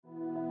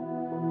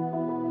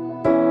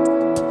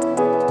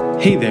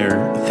Hey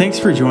there, thanks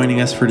for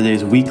joining us for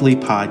today's weekly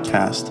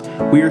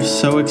podcast. We are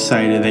so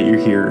excited that you're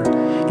here.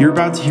 You're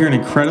about to hear an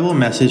incredible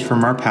message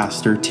from our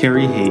pastor,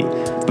 Terry Haight,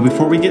 but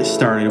before we get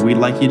started, we'd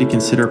like you to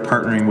consider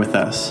partnering with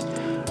us.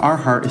 Our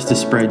heart is to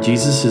spread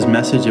Jesus'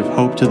 message of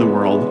hope to the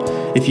world.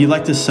 If you'd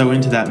like to sow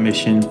into that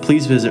mission,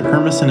 please visit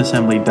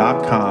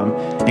hermasonassembly.com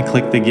and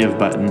click the Give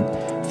button.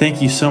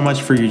 Thank you so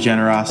much for your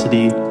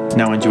generosity.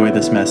 Now enjoy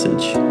this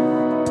message.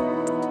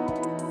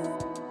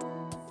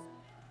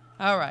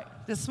 All right.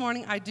 This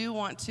morning, I do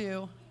want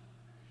to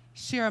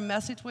share a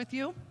message with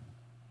you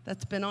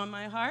that's been on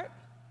my heart,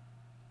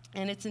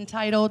 and it's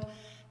entitled,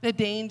 The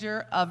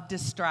Danger of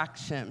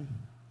Distraction.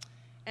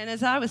 And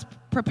as I was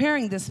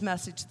preparing this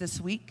message this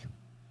week,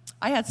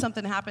 I had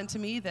something happen to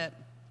me that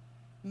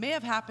may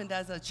have happened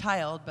as a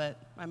child, but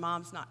my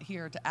mom's not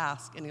here to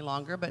ask any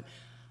longer, but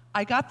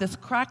I got this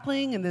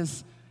crackling and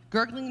this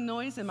gurgling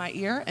noise in my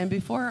ear, and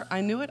before I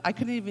knew it, I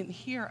couldn't even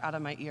hear out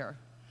of my ear.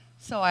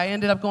 So I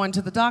ended up going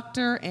to the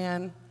doctor,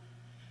 and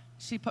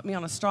she put me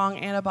on a strong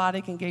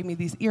antibiotic and gave me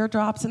these ear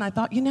drops, and I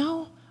thought,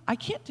 I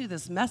can't do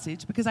this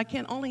message because I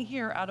can only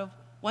hear out of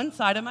one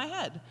side of my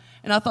head.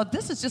 And I thought,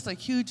 this is just a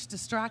huge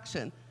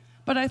distraction.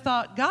 But I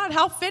thought, God,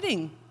 how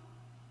fitting.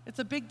 It's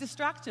a big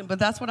distraction, but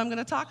that's what I'm going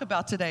to talk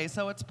about today,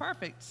 so it's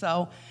perfect.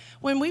 So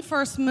when we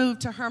first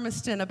moved to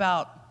Hermiston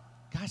about,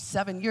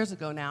 7 years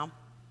ago now,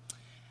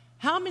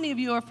 how many of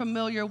you are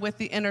familiar with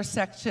the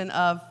intersection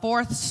of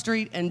 4th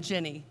Street and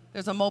Jenny?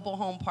 There's a mobile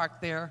home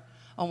park there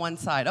on one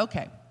side.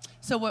 Okay.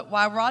 So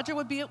while Roger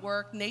would be at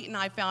work, Nate and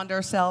I found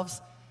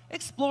ourselves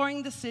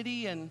exploring the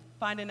city and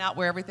finding out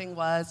where everything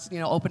was,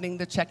 opening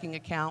the checking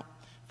account,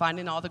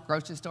 finding all the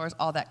grocery stores,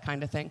 all that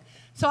kind of thing.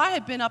 So I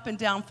had been up and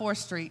down 4th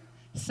Street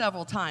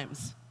several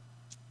times.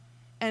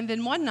 And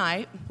then one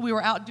night, we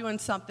were out doing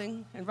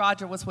something, and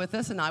Roger was with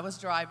us, and I was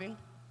driving.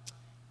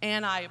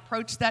 And I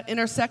approached that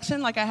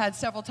intersection like I had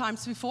several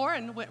times before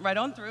and went right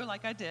on through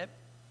like I did.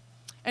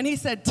 And he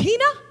said,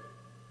 Tina,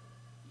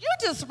 you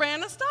just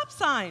ran a stop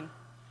sign.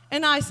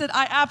 And I said,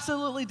 I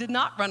absolutely did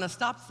not run a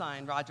stop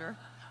sign, Roger.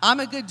 I'm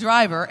a good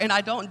driver, and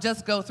I don't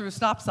just go through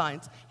stop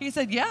signs. He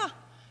said, yeah,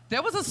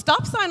 there was a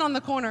stop sign on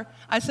the corner.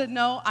 I said,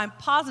 no, I'm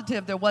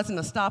positive there wasn't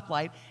a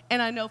stoplight,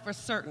 and I know for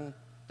certain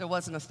there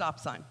wasn't a stop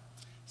sign.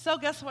 So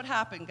guess what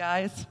happened,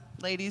 guys?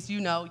 Ladies,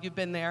 you've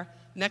been there.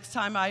 Next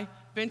time I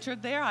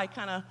ventured there, I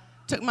kind of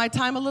took my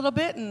time a little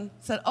bit and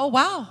said, oh,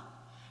 wow,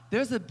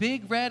 there's a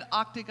big red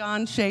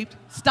octagon-shaped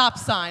stop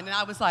sign. And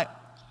I was like,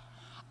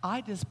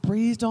 I just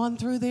breezed on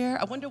through there.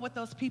 I wonder what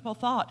those people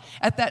thought.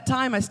 At that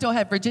time, I still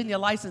had Virginia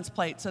license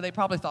plates, so they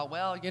probably thought,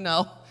 well,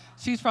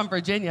 she's from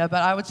Virginia.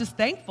 But I was just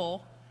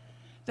thankful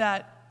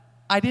that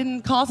I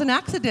didn't cause an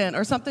accident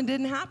or something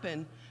didn't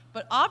happen.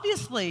 But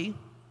obviously,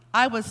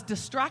 I was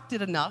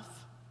distracted enough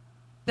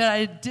that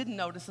I didn't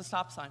notice the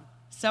stop sign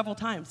several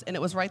times, and it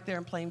was right there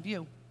in plain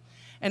view.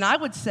 And I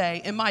would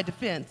say, in my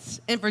defense,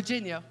 in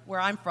Virginia,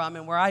 where I'm from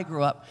and where I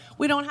grew up,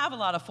 we don't have a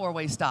lot of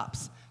four-way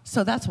stops.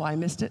 So that's why I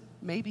missed it,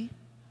 maybe.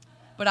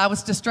 But I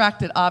was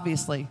distracted,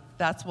 obviously.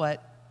 That's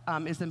what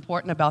is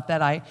important about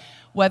that.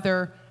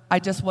 Whether I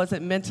just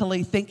wasn't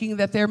mentally thinking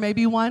that there may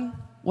be one,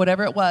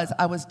 whatever it was,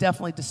 I was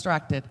definitely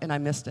distracted, and I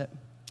missed it.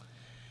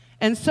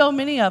 And so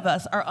many of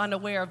us are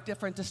unaware of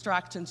different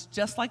distractions,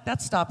 just like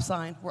that stop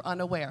sign. We're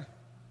unaware.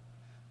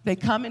 They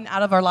come in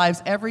out of our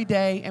lives every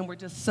day, and we're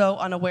just so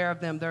unaware of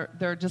them.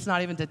 They're just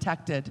not even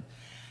detected.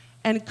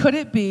 And could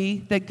it be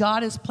that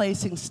God is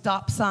placing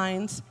stop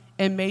signs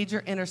in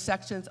major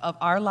intersections of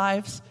our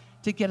lives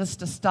to get us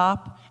to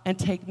stop and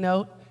take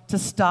note, to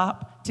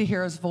stop to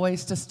hear his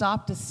voice, to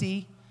stop to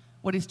see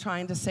what he's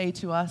trying to say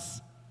to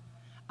us?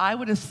 I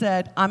would have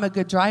said, I'm a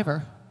good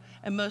driver.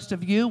 And most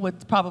of you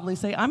would probably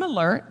say, I'm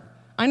alert.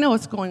 I know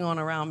what's going on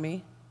around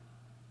me.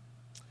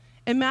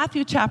 In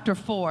Matthew chapter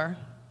 4,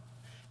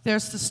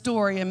 there's the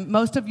story, and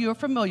most of you are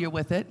familiar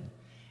with it.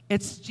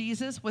 It's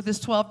Jesus with his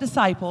 12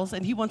 disciples,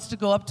 and he wants to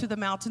go up to the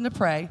mountain to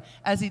pray,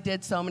 as he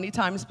did so many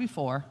times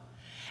before.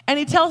 And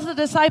he tells the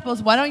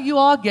disciples, why don't you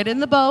all get in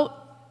the boat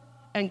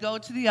and go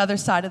to the other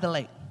side of the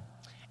lake?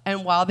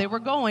 And while they were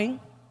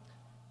going,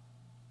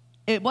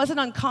 it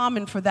wasn't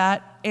uncommon for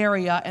that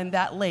area and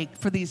that lake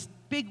for these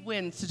big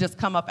winds to just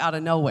come up out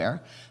of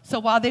nowhere. So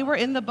while they were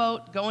in the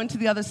boat going to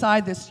the other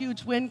side, this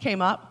huge wind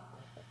came up.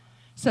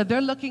 So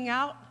they're looking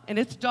out, and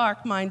it's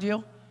dark, mind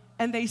you,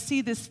 and they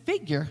see this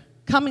figure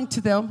coming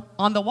to them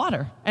on the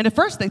water. And at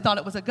first they thought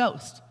it was a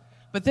ghost.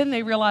 But then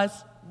they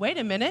realized, wait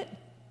a minute,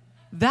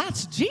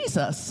 that's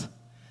Jesus.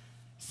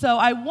 So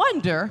I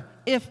wonder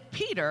if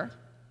Peter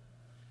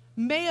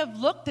may have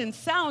looked and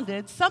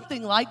sounded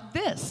something like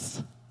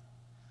this.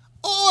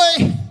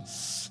 Oi!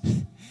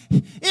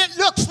 It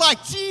looks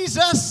like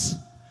Jesus.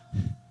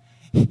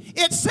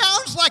 It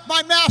sounds like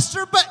my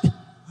master, but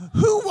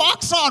who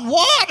walks on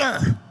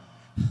water?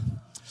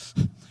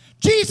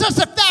 Jesus,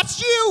 if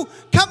that's you,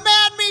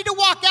 command me to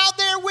walk out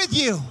there with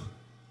you.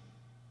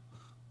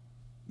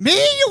 Me?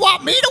 You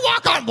want me to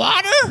walk on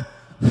water?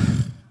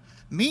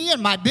 Me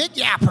and my big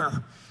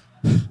yapper.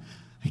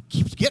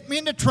 keeps getting me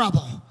into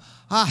trouble.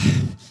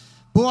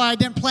 Boy, I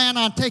didn't plan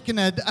on taking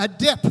a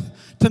dip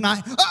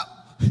tonight.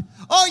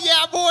 Oh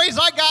yeah, boys,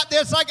 I got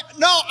this.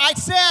 No, I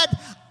said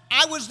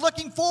I was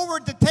looking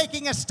forward to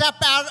taking a step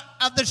out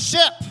of the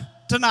ship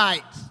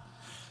tonight.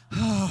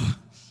 Okay,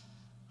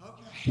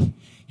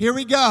 here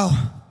we go.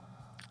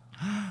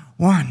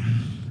 1.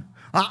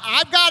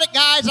 I've got it,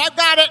 guys. I've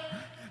got it.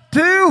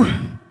 2,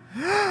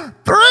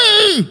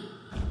 3.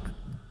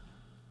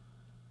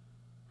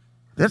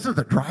 This is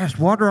the driest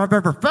water I've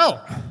ever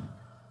felt.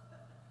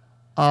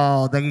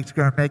 Oh, then he's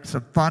going to make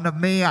some fun of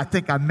me. I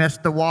think I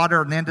missed the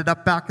water and ended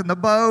up back in the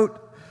boat.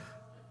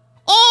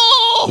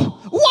 Oh,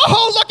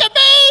 whoa, look at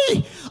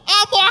me.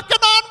 I'm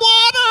walking on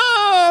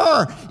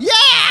water.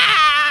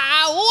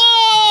 Yeah,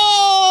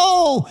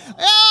 whoa.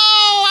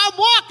 Oh, I'm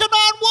walking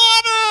on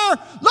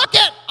water. Look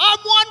it, I'm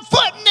 1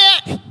 foot in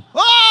it.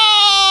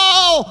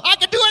 Oh, I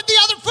can do it the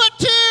other foot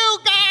too,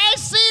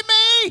 guys. See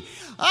me?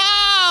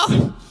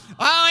 Oh,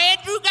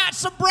 Andrew got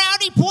some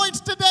brownie points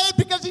today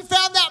because he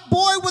found that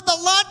boy with the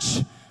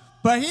lunch,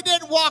 but he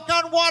didn't walk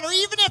on water.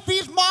 Even if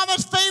he's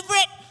Mama's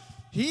favorite,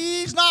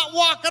 he's not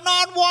walking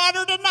on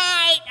water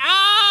tonight.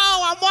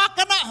 Oh, I'm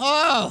walking on.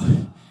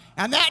 Oh,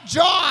 and that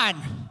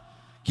John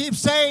keeps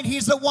saying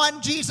he's the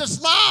one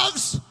Jesus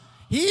loves.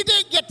 He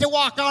didn't get to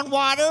walk on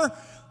water.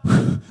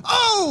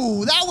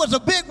 Oh, that was a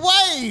big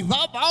wave.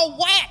 I'm all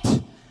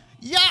wet.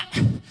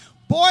 Yuck.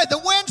 Boy, the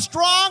wind's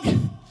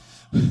strong.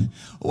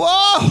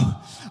 Whoa,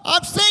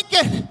 I'm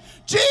sinking.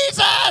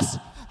 Jesus,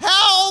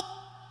 help.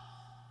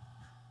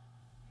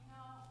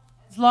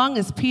 As long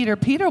as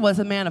Peter was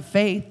a man of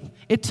faith.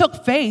 It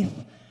took faith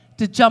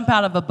to jump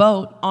out of a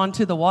boat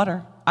onto the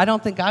water. I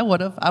don't think I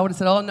would have. I would have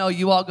said, oh, no,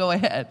 you all go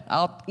ahead.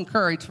 I'll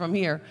encourage from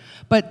here.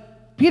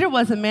 But Peter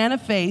was a man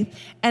of faith,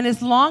 and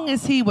as long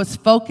as he was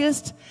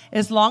focused,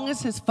 as long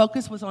as his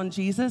focus was on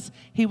Jesus,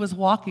 he was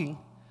walking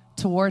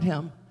toward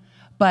him.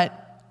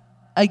 But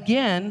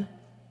again,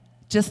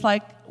 just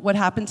like what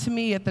happened to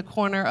me at the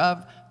corner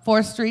of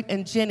 4th Street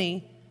and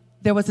Jenny,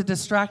 there was a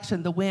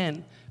distraction, the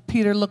wind.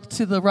 Peter looked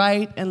to the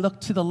right and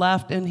looked to the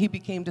left, and he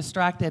became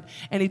distracted.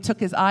 And he took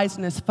his eyes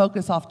and his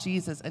focus off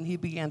Jesus, and he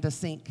began to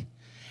sink.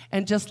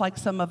 And just like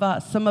some of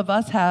us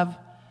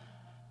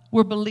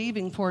we're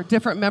believing for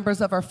different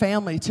members of our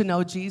family to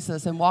know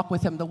Jesus and walk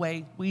with him the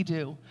way we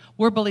do.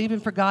 We're believing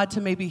for God to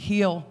maybe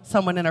heal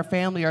someone in our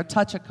family or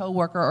touch a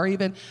coworker or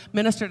even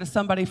minister to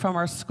somebody from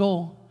our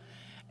school.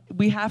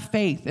 We have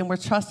faith, and we're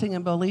trusting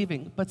and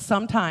believing. But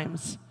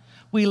sometimes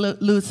we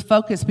lose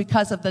focus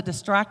because of the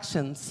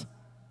distractions,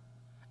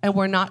 and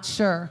we're not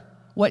sure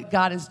what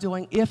God is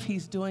doing, if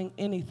he's doing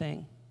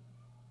anything.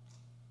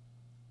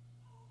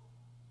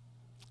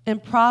 In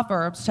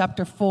Proverbs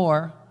chapter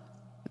 4,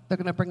 they're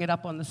going to bring it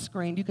up on the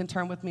screen. You can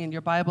turn with me in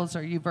your Bibles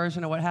or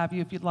YouVersion or what have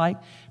you if you'd like.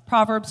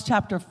 Proverbs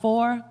chapter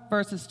 4,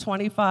 verses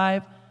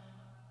 25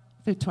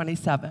 through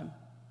 27. And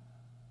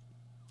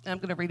I'm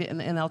going to read it in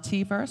the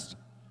NLT first.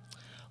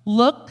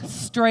 Look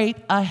straight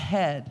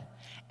ahead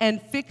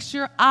and fix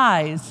your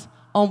eyes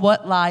on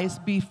what lies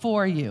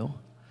before you.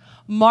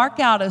 Mark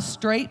out a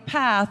straight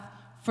path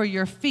for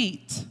your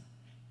feet.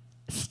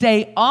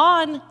 Stay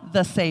on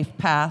the safe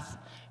path.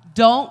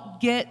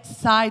 Don't get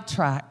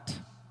sidetracked.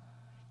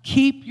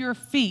 Keep your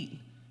feet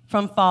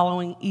from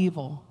following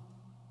evil.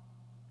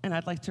 And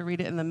I'd like to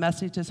read it in the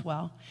Message as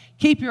well.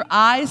 Keep your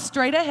eyes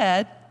straight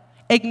ahead.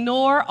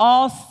 Ignore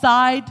all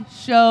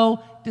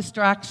sideshow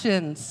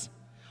distractions.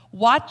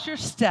 Watch your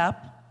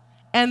step,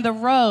 and the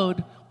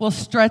road will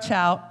stretch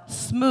out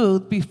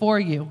smooth before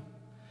you.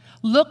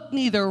 Look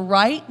neither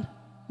right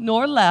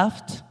nor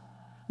left.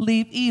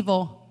 Leave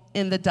evil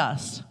in the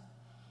dust.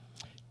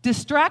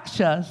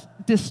 Distractions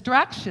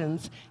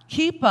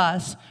keep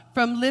us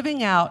from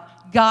living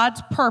out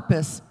God's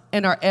purpose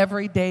in our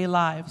everyday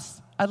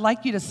lives. I'd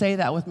like you to say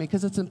that with me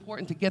because it's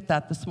important to get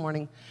that this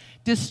morning.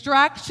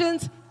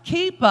 Distractions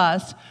keep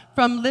us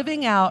from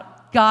living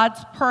out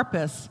God's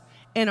purpose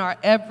in our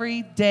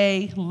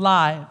everyday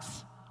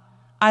lives.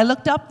 I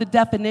looked up the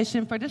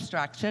definition for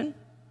distraction,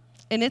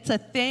 and it's a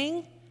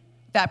thing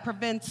that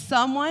prevents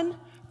someone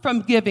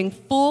from giving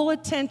full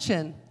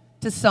attention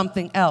to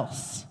something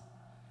else.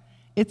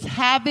 It's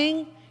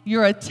having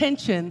your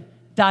attention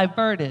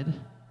diverted.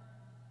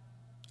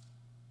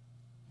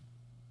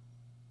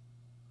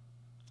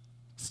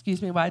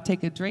 Excuse me while I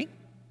take a drink.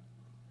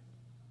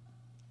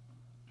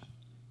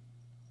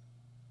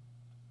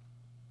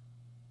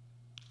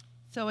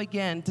 So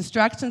again,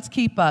 distractions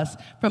keep us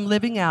from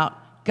living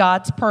out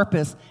God's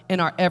purpose in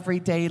our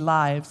everyday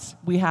lives.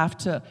 We have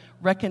to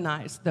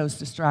recognize those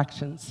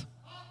distractions.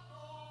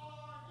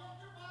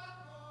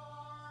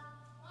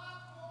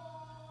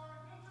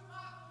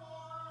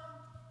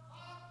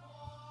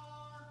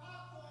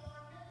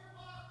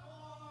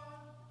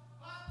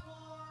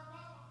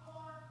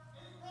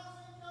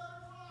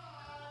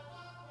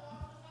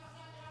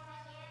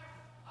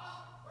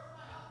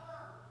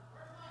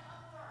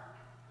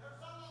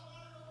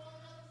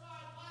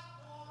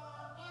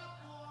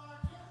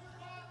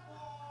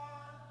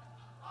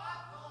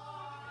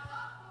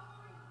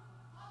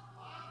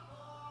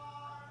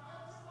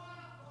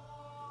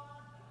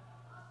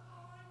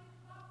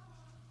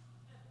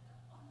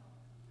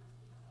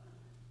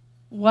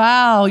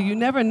 Wow, you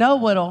never know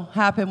what'll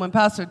happen when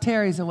Pastor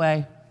Terry's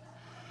away.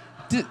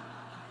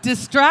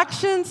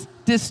 Distractions,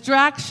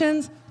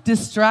 distractions,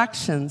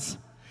 distractions.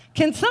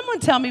 Can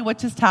someone tell me what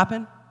just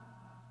happened?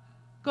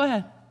 Go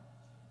ahead.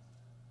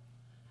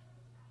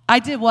 I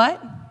did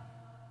what?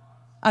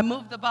 I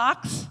moved the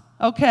box?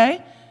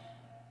 Okay.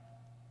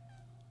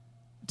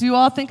 Do you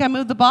all think I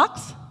moved the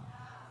box?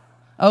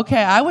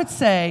 Okay, I would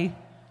say,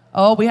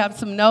 we have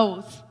some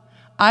no's.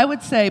 I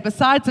would say,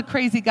 besides the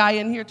crazy guy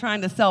in here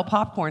trying to sell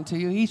popcorn to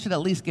you, he should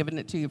at least given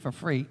it to you for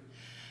free.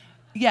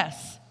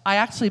 Yes, I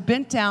actually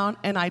bent down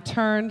and I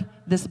turned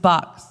this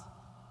box.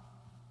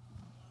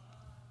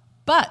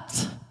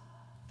 But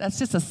that's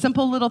just a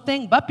simple little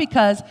thing. But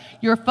because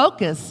your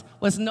focus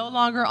was no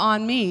longer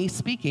on me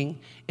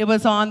speaking, it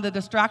was on the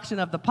distraction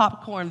of the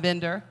popcorn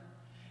vendor,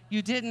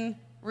 you didn't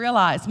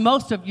realize,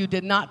 most of you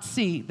did not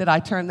see that I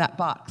turned that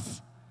box.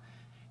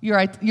 Your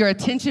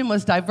attention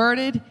was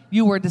diverted,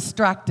 you were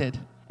distracted.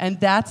 And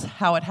that's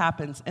how it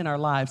happens in our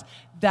lives.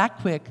 That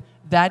quick,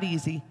 that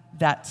easy,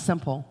 that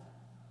simple.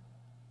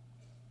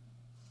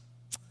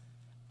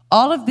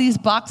 All of these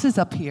boxes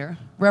up here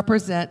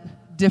represent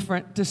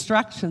different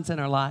distractions in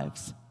our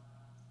lives.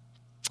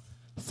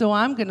 So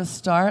I'm going to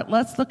start.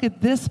 Let's look at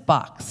this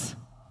box.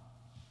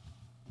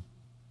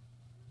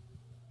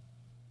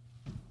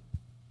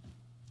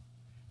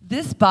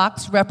 This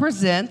box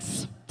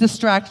represents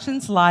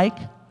distractions like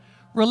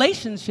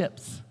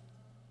relationships.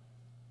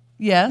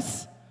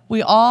 Yes,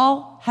 we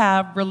all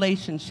have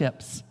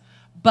relationships.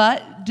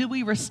 But do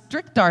we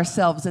restrict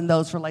ourselves in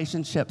those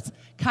relationships?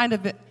 Kind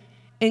of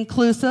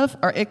inclusive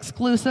or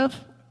exclusive?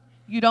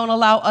 You don't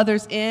allow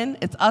others in.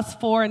 It's us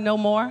four and no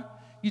more.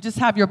 You just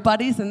have your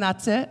buddies and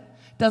that's it.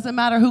 Doesn't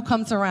matter who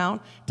comes around.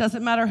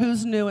 Doesn't matter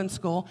who's new in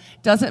school.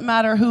 Doesn't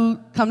matter who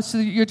comes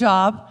to your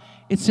job.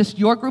 It's just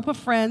your group of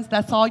friends.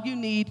 That's all you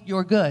need.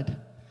 You're good.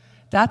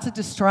 That's a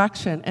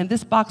distraction. And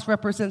this box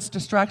represents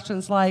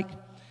distractions like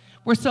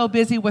we're so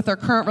busy with our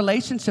current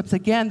relationships,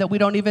 again, that we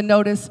don't even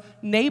notice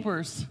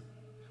neighbors.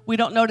 We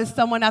don't notice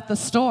someone at the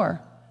store.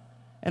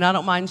 And I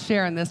don't mind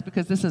sharing this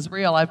because this is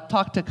real. I've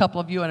talked to a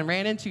couple of you and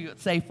ran into you at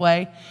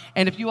Safeway.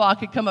 And if you all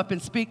could come up and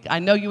speak, I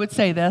know you would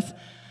say this.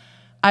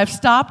 I've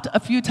stopped a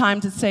few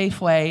times at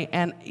Safeway,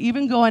 and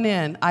even going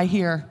in, I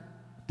hear,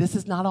 this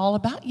is not all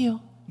about you.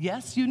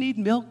 Yes, you need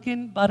milk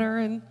and butter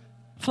and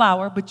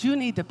flour, but you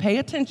need to pay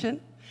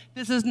attention.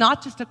 This is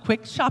not just a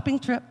quick shopping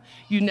trip.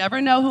 You never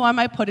know who I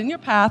might put in your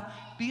path.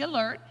 Be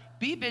alert.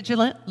 Be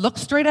vigilant. Look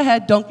straight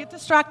ahead. Don't get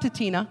distracted,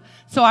 Tina.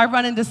 So I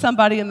run into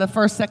somebody in the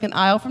first, second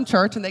aisle from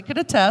church, and they could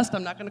attest.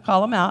 I'm not going to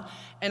call them out.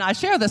 And I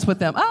share this with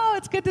them. Oh,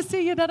 it's good to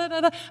see you. Da, da,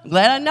 da, da. I'm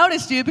glad I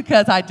noticed you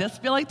because I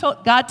just feel like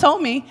God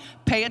told me,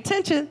 pay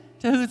attention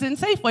to who's in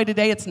Safeway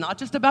today. It's not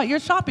just about your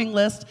shopping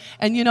list.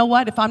 And you know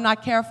what? If I'm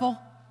not careful,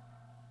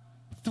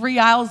 3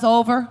 aisles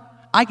over,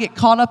 I get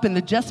caught up in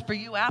the Just For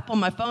You app on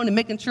my phone and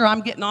making sure I'm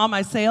getting all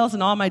my sales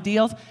and all my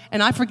deals,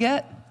 and I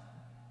forget.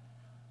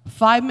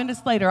 5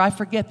 minutes later, I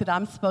forget that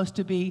I'm supposed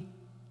to be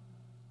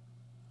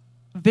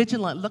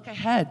vigilant. Look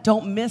ahead.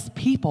 Don't miss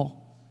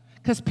people,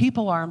 because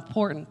people are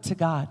important to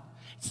God.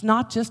 It's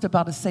not just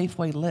about a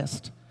Safeway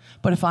list,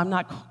 but if I'm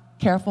not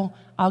careful,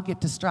 I'll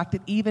get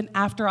distracted. Even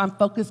after I'm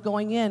focused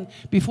going in,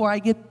 before I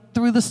get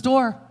through the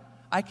store,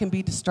 I can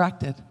be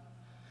distracted.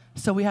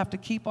 So we have to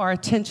keep our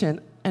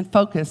attention and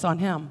focus on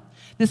Him.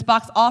 This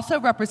box also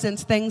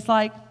represents things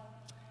like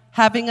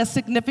having a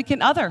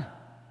significant other.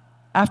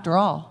 After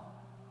all,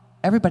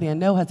 everybody I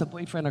know has a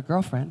boyfriend or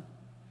girlfriend.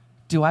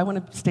 Do I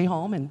want to stay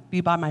home and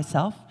be by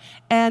myself?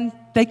 And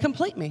they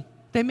complete me.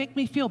 They make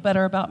me feel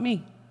better about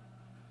me.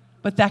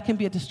 But that can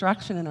be a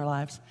distraction in our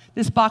lives.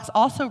 This box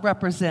also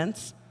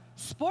represents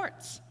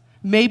sports.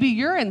 Maybe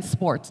you're in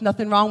sports.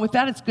 Nothing wrong with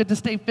that. It's good to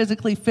stay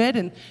physically fit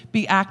and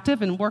be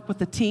active and work with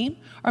the team.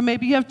 Or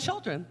maybe you have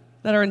children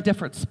that are in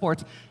different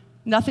sports.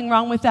 Nothing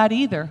wrong with that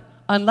either,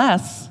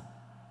 unless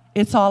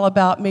it's all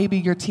about maybe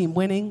your team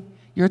winning,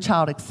 your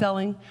child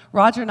excelling.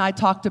 Roger and I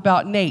talked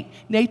about Nate.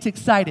 Nate's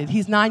excited.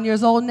 He's 9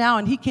 years old now,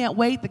 and he can't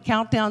wait. The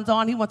countdown's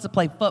on. He wants to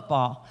play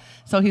football.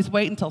 So he's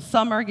waiting until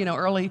summer,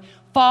 early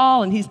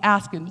fall, and he's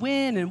asking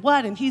when and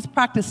what, and he's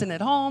practicing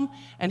at home,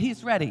 and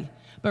he's ready.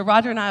 But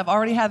Roger and I have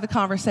already had the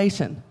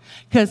conversation,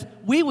 because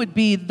we would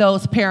be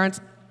those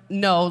parents.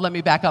 No, let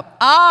me back up.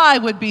 I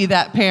would be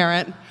that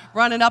parent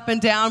running up and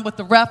down with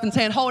the ref and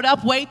saying, hold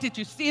up, wait, did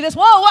you see this?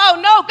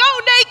 Whoa, no, go,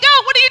 Nate, go,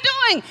 what are you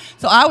doing?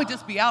 So I would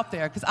just be out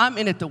there because I'm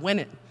in it to win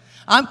it.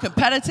 I'm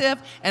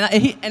competitive, and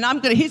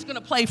he's going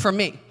to play for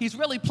me. He's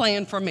really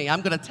playing for me.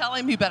 I'm going to tell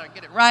him he better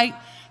get it right.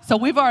 So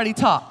we've already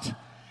talked.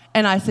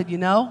 And I said,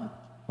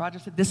 Roger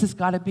said,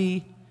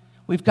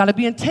 we've got to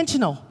be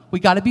intentional. We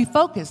got to be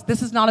focused.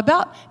 This is not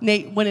about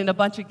Nate winning a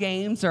bunch of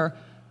games or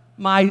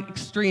my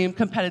extreme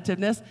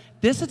competitiveness.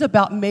 This is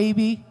about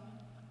maybe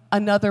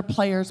another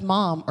player's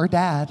mom or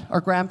dad or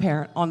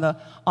grandparent on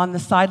the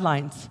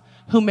sidelines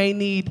who may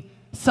need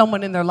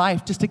someone in their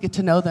life just to get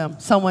to know them,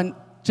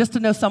 just to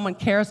know someone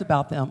cares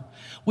about them.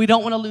 We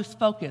don't want to lose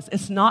focus.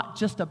 It's not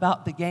just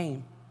about the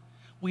game.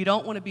 We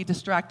don't want to be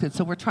distracted,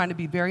 so we're trying to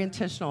be very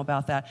intentional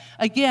about that.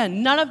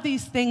 Again, none of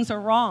these things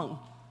are wrong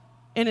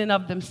in and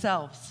of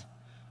themselves.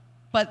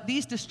 But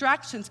these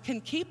distractions can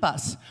keep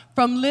us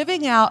from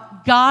living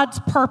out God's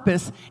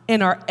purpose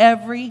in our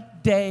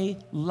everyday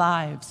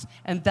lives.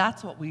 And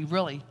that's what we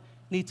really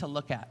need to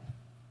look at.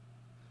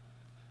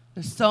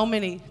 There's so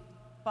many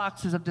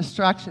boxes of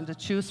distraction to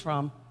choose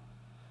from.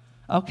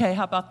 Okay,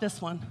 how about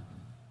this one?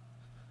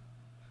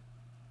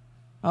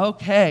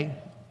 Okay,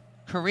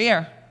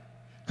 career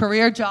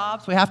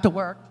jobs. We have to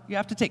work. You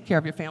have to take care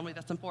of your family.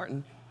 That's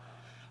important.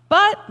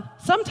 But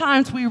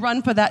sometimes we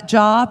run for that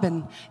job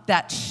and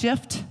that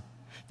shift,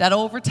 that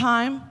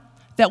overtime,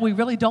 that we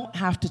really don't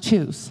have to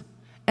choose.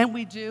 And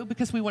we do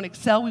because we want to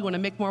excel, we want to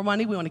make more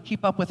money, we want to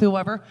keep up with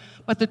whoever.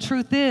 But the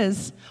truth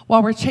is,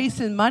 while we're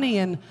chasing money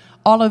and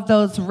all of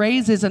those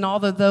raises and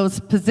all of those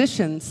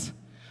positions,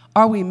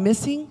 are we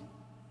missing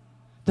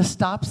the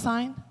stop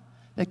sign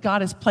that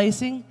God is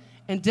placing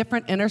in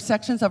different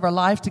intersections of our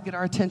lives to get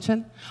our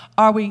attention?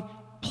 Are we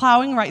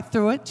plowing right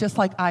through it just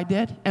like I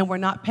did, and we're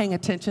not paying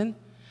attention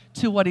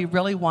to what he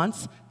really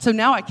wants? So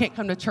now I can't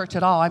come to church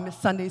at all. I miss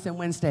Sundays and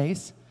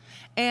Wednesdays.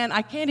 And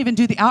I can't even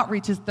do the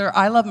outreaches.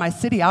 I love my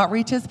city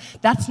outreaches.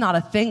 That's not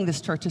a thing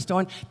this church is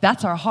doing.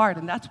 That's our heart,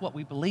 and that's what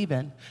we believe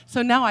in.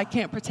 So now I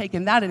can't partake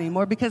in that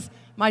anymore because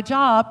my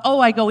job,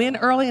 I go in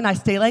early and I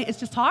stay late. It's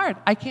just hard.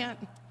 I can't.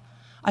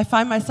 I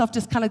find myself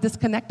just kind of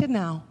disconnected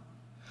now.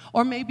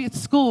 Or maybe it's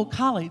school,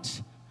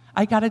 college.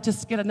 I got to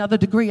just get another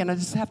degree, and I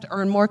just have to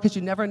earn more because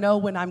you never know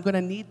when I'm going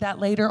to need that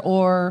later.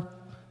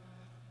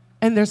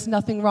 And there's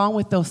nothing wrong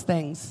with those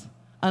things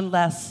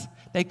unless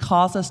they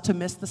cause us to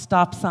miss the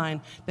stop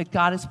sign that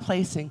God is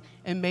placing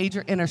in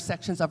major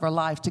intersections of our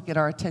lives to get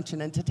our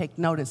attention and to take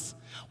notice.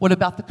 What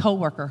about the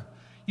coworker?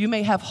 You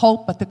may have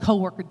hope, but the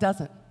coworker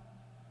doesn't.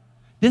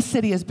 This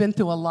city has been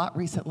through a lot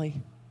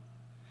recently.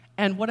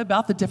 And what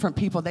about the different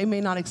people? They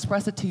may not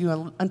express it to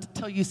you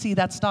until you see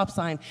that stop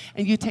sign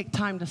and you take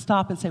time to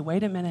stop and say,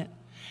 wait a minute,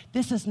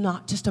 this is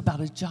not just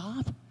about a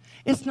job.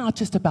 It's not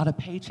just about a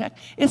paycheck.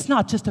 It's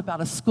not just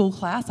about a school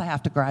class I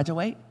have to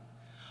graduate.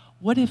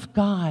 What if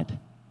God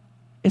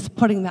is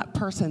putting that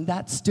person,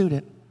 that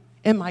student,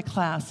 in my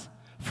class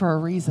for a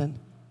reason,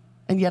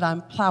 and yet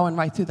I'm plowing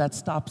right through that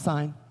stop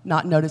sign,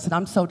 not noticing?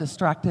 I'm so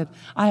distracted,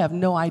 I have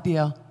no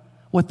idea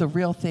what the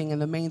real thing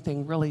and the main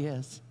thing really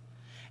is.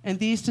 And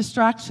these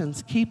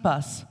distractions keep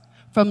us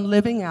from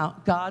living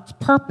out God's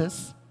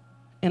purpose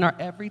in our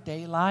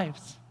everyday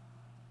lives.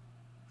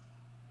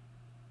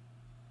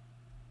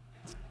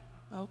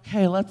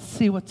 Okay, let's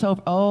see what's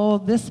over. Oh,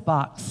 this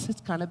box.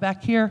 It's kind of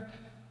back here.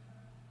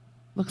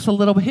 Looks a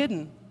little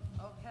hidden.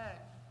 Okay.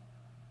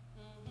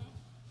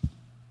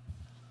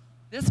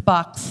 This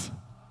box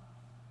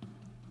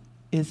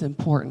is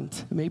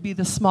important. It may be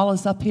the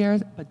smallest up here,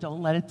 but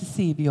don't let it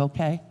deceive you,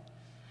 okay?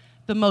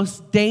 The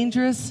most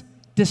dangerous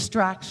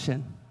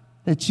distraction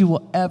that you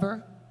will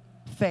ever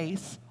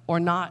face or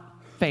not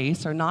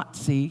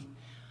see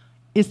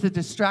is the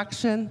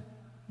distraction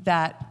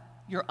that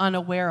you're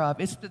unaware of.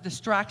 It's the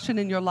distraction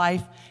in your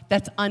life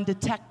that's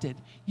undetected.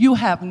 You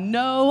have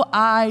no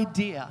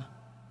idea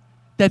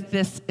that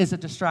this is a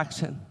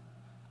distraction,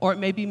 or it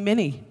may be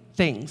many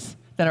things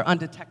that are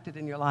undetected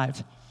in your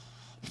lives.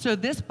 So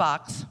this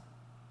box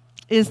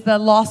is the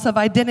loss of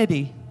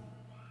identity.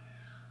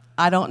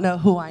 I don't know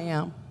who I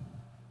am.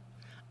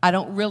 I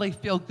don't really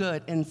feel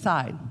good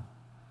inside.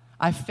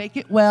 I fake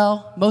it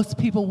well. Most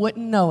people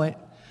wouldn't know it.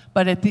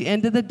 But at the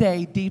end of the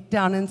day, deep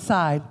down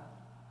inside,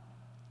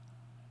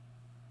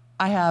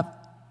 I have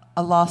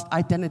a lost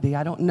identity.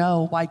 I don't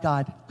know why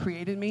God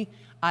created me.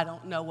 I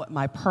don't know what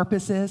my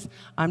purpose is.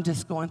 I'm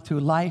just going through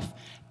life.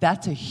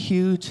 That's a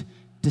huge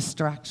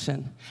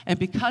distraction. And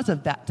because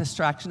of that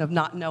distraction of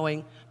not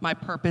knowing my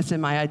purpose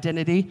and my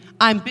identity,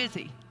 I'm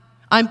busy.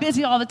 I'm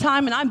busy all the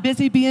time, and I'm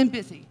busy being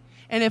busy.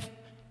 And if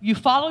you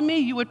follow me,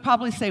 you would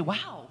probably say,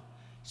 wow,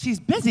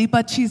 she's busy,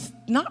 but she's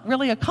not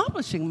really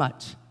accomplishing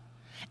much.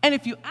 And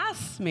if you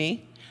ask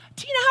me,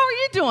 Tina, how are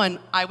you doing?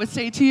 I would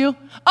say to you,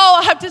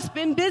 I've just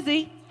been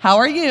busy. How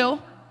are you?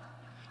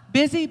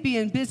 Busy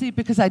being busy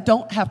because I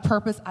don't have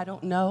purpose. I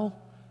don't know,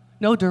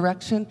 no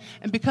direction.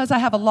 And because I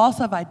have a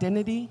loss of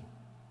identity,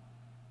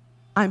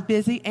 I'm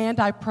busy and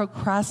I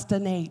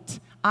procrastinate.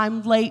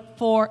 I'm late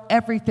for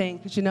everything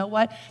because you know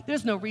what?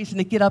 There's no reason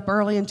to get up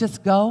early and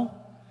just go.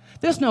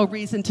 There's no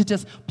reason to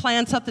just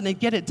plan something and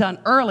get it done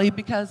early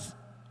because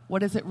what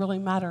does it really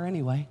matter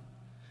anyway?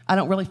 I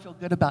don't really feel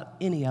good about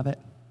any of it.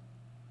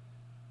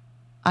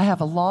 I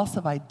have a loss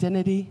of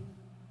identity.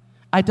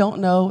 I don't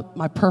know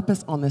my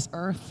purpose on this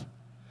earth.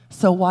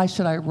 So why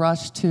should I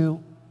rush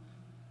to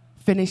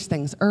finish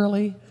things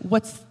early?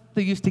 What's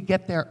the use to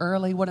get there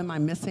early? What am I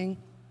missing?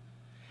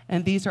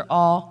 And these are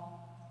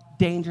all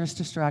dangerous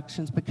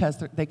distractions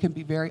because they can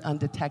be very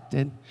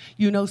undetected.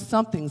 You know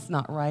something's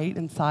not right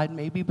inside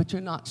maybe, but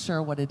you're not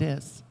sure what it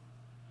is.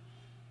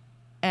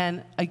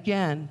 And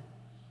again,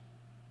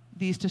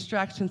 these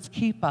distractions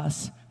keep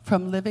us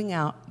from living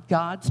out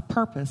God's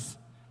purpose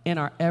in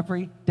our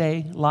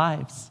everyday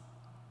lives.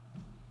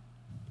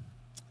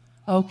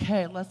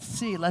 Okay, let's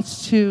see.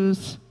 Let's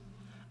choose,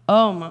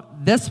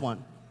 this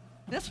one.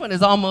 This one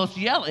is almost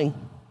yelling.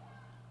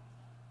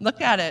 Look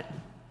at it.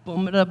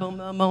 Boom, da, boom,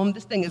 boom, boom.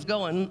 This thing is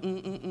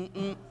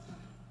going.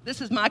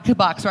 This is my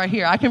box right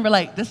here. I can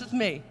relate. This is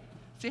me.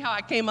 See how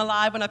I came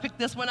alive when I picked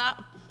this one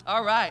up?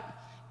 All right.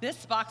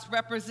 This box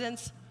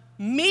represents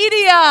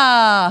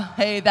media.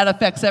 Hey, that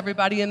affects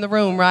everybody in the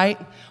room, right?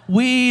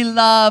 We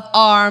love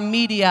our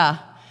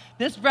media.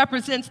 This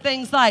represents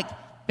things like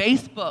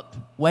Facebook.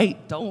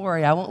 Wait, don't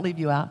worry, I won't leave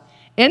you out.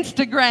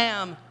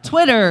 Instagram,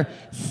 Twitter,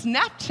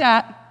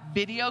 Snapchat,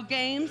 video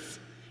games,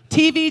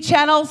 TV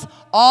channels,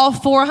 all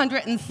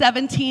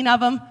 417 of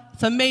them.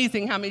 It's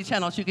amazing how many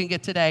channels you can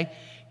get today.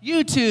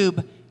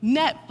 YouTube,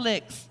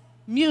 Netflix,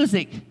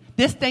 music.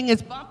 This thing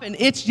is bumping,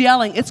 it's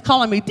yelling, it's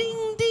calling me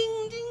ding,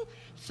 ding, ding.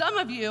 Some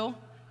of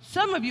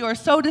you are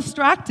so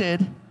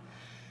distracted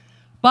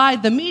by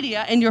the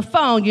media and your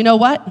phone, you know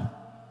what?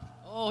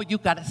 Oh, you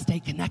gotta stay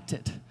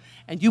connected.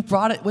 And you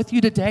brought it with you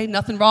today,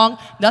 nothing wrong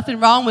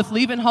with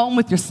leaving home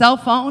with your cell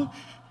phone.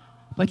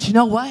 But you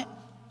know what?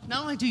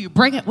 Not only do you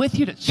bring it with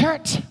you to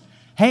church,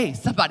 hey,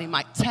 somebody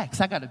might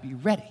text, I gotta be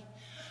ready.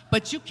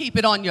 But you keep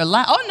it on your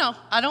lap. Oh no,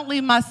 I don't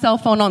leave my cell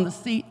phone on the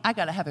seat. I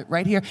gotta have it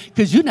right here,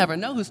 because you never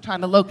know who's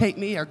trying to locate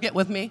me or get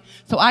with me.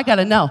 So I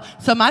gotta know.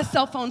 So my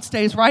cell phone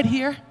stays right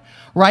here,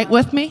 right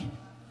with me.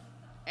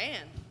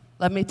 And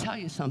let me tell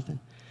you something.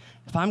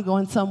 If I'm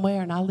going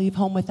somewhere and I leave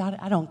home without it,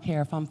 I don't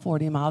care if I'm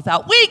 40 miles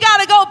out. We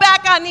gotta go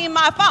back, I need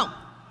my phone.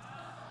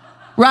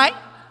 Right?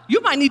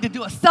 You might need to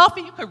do a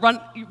selfie. You could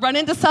run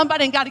into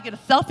somebody and gotta get a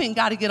selfie and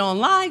gotta get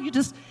online.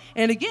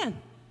 And again,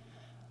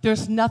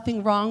 there's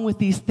nothing wrong with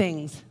these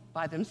things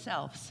by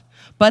themselves.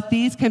 But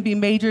these can be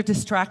major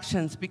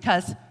distractions,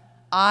 because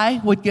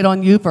I would get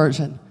on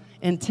YouVersion,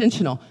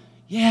 intentional.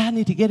 Yeah, I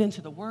need to get into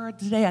the Word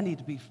today. I need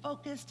to be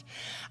focused.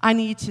 I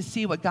need to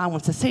see what God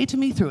wants to say to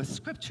me through a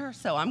scripture.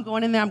 So I'm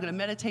going in there. I'm going to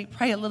meditate,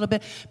 pray a little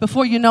bit.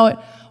 Before you know it,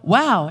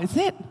 wow,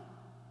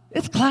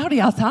 it's cloudy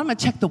outside. I'm going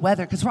to check the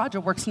weather, because Roger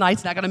works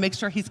nights, and I got to make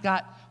sure he's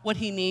got what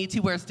he needs. He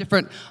wears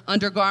different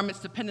undergarments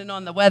depending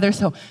on the weather.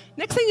 So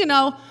next thing you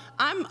know,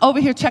 I'm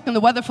over here checking the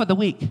weather for the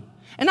week.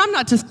 And I'm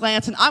not just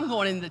glancing. I'm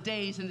going in the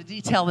days and the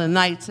detail and the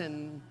nights,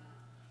 and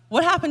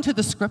what happened to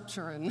the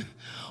scripture, and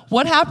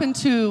what happened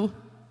to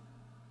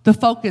the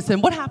focus,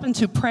 and what happened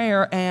to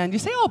prayer. And you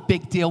say, oh,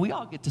 big deal. We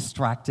all get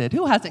distracted.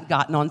 Who hasn't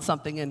gotten on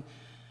something?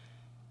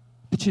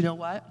 But you know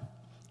what?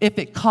 If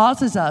it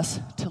causes us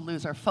to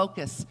lose our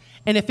focus,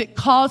 and if it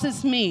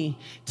causes me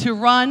to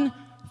run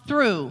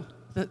through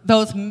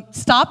those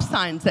stop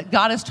signs that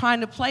God is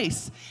trying to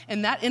place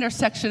in that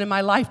intersection in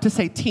my life to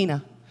say,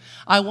 Tina,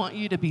 I want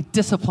you to be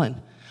disciplined.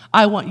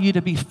 I want you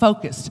to be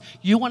focused.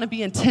 You want to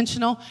be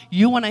intentional.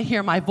 You want to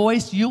hear my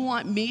voice. You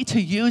want me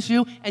to use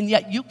you, and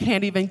yet you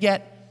can't even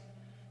get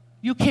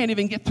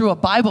through a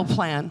Bible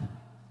plan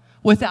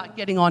without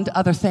getting on to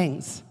other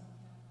things.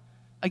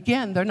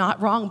 Again, they're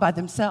not wrong by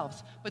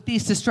themselves, but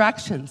these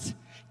distractions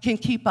can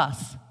keep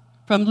us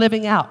from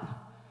living out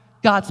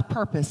God's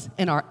purpose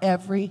in our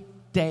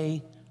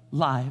everyday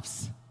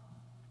lives.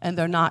 And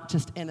they're not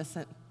just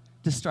innocent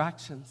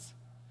distractions.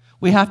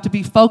 We have to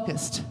be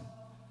focused.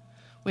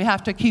 We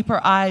have to keep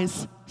our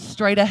eyes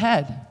straight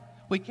ahead.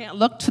 We can't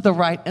look to the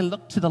right and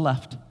look to the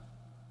left.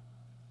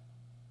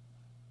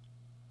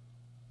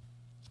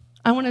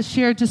 I want to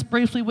share just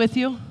briefly with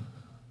you.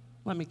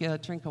 Let me get a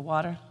drink of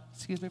water.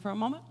 Excuse me for a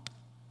moment.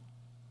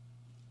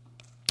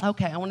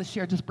 Okay, I want to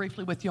share just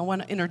briefly with you. I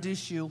want to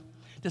introduce you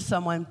to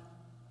someone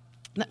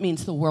that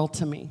means the world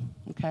to me,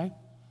 okay?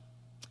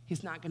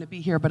 He's not going to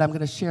be here, but I'm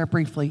going to share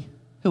briefly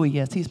who he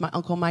is. He's my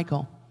Uncle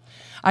Michael.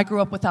 I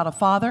grew up without a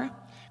father.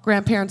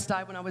 Grandparents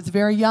died when I was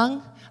very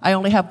young. I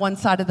only have one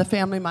side of the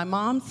family, my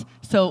mom's.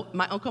 So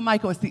my Uncle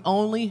Michael is the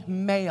only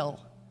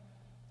male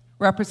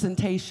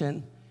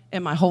representation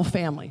in my whole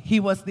family. He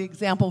was the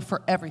example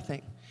for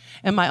everything.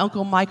 And my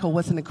Uncle Michael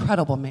was an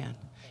incredible man.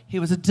 He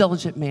was a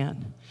diligent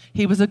man.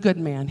 He was a good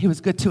man. He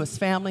was good to his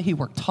family. He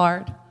worked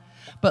hard.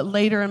 But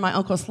later in my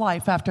uncle's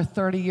life, after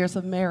 30 years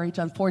of marriage,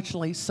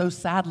 unfortunately, so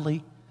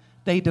sadly,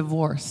 they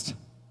divorced.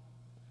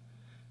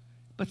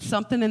 But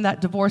something in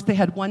that divorce, they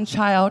had one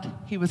child.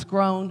 He was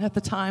grown at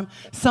the time.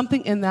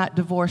 Something in that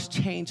divorce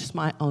changed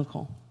my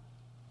uncle.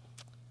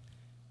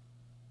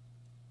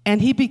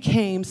 And he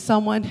became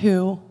someone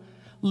who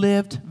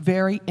lived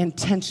very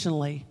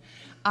intentionally.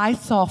 I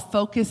saw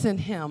focus in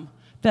him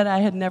that I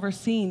had never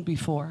seen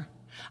before.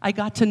 I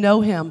got to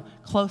know him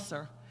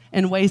closer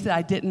in ways that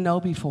I didn't know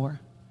before.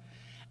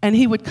 And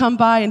he would come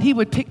by and he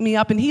would pick me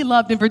up, and he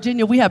loved, in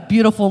Virginia, we have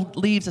beautiful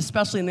leaves,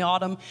 especially in the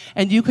autumn,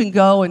 and you can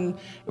go and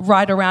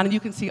ride around and you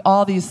can see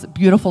all these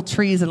beautiful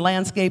trees and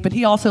landscape. And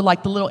he also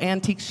liked the little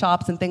antique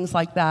shops and things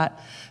like that.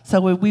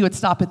 So we would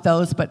stop at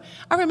those. But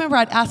I remember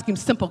I'd ask him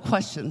simple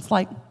questions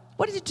like,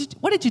 what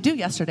did you do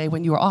yesterday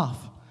when you were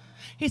off?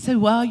 He said,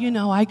 well,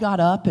 I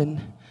got up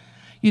and,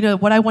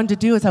 what I wanted to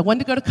do is I wanted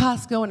to go to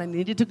Costco and I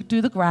needed to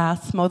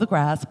mow the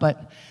grass.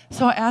 But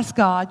so I asked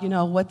God,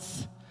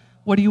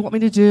 what do you want me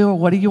to do, or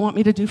what do you want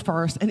me to do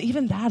first? And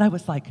even that, I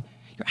was like,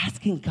 you're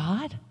asking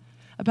God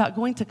about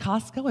going to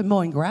Costco and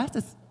mowing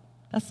grass.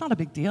 That's not a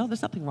big deal.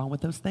 There's nothing wrong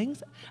with those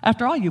things.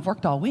 After all, you've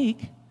worked all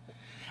week.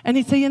 And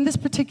he'd say, in this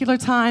particular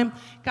time,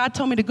 God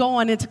told me to go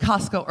on into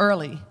Costco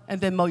early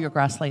and then mow your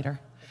grass later.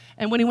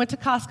 And when he went to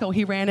Costco,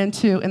 he ran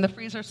into, in the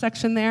freezer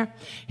section there,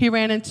 he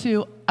ran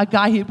into a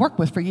guy he'd worked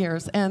with for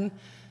years. And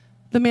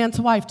the man's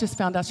wife just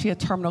found out she had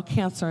terminal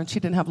cancer and she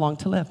didn't have long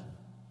to live.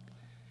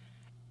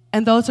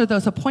 And those are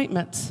those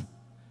appointments.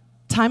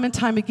 Time and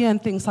time again,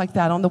 things like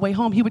that. On the way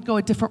home, he would go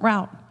a different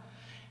route.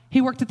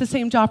 He worked at the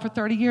same job for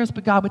 30 years,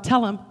 but God would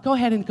tell him, go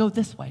ahead and go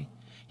this way.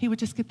 He would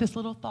just get this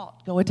little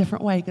thought, go a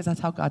different way, because that's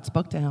how God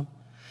spoke to him.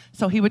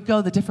 So he would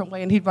go the different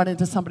way, and he'd run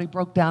into somebody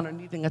broke down or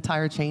needing a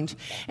tire change.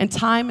 And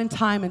time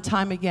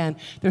again,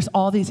 there's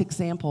all these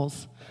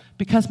examples.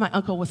 Because my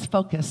uncle was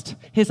focused,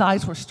 his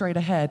eyes were straight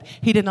ahead.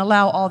 He didn't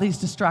allow all these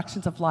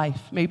distractions of life.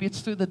 Maybe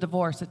it's through the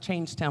divorce that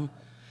changed him.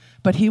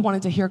 But he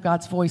wanted to hear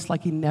God's voice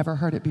like he never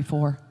heard it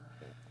before.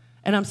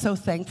 And I'm so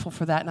thankful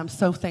for that, and I'm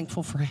so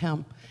thankful for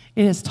him.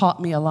 It has taught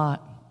me a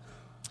lot.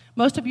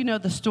 Most of you know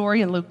the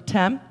story in Luke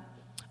 10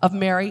 of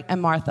Mary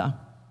and Martha.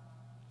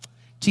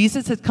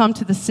 Jesus had come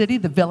to the city,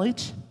 the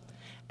village,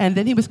 and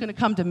then he was going to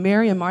come to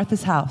Mary and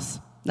Martha's house.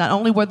 Not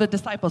only were the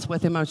disciples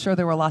with him, I'm sure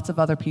there were lots of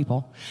other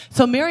people.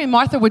 So Mary and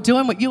Martha were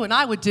doing what you and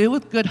I would do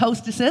with good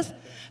hostesses.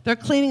 They're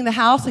cleaning the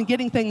house and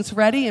getting things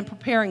ready and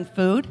preparing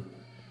food.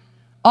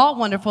 All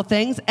wonderful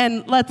things.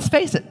 And let's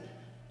face it,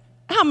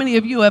 how many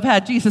of you have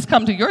had Jesus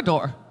come to your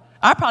door?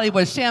 I probably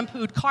would have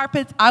shampooed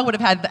carpets. I would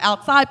have had the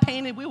outside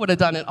painted. We would have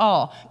done it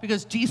all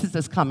because Jesus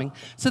is coming.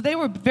 So they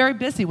were very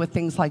busy with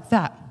things like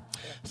that.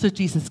 So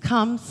Jesus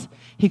comes.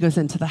 He goes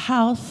into the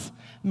house.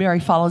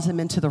 Mary follows him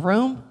into the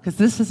room because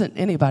this isn't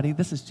anybody.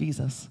 This is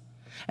Jesus.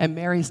 And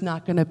Mary's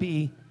not going to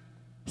be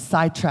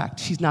sidetracked.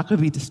 She's not going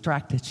to be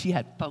distracted. She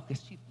had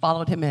focus. She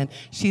followed him in.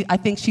 I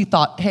think she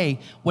thought, hey,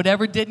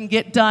 whatever didn't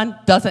get done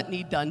doesn't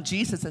need done.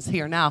 Jesus is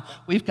here now.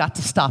 We've got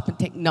to stop and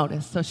take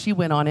notice. So she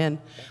went on in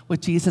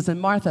with Jesus,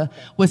 and Martha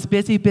was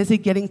busy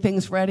getting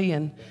things ready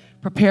and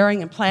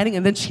preparing and planning,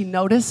 and then she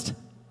noticed,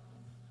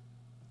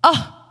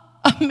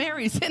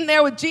 Mary's in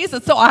there with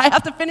Jesus, so I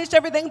have to finish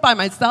everything by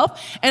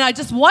myself. And I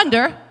just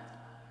wonder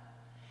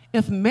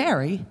if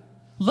Mary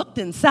looked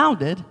and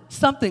sounded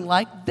something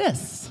like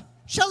this.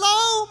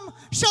 Shalom,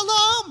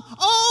 shalom.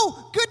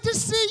 Oh, good to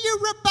see you,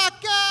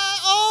 Rebecca.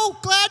 Oh,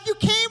 glad you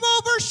came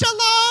over.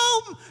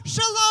 Shalom,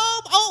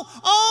 shalom.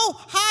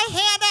 Oh, hi,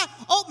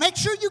 Hannah. Oh, make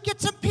sure you get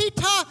some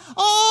pita.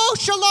 Oh,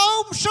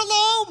 shalom,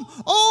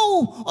 shalom.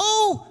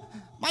 Oh,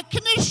 my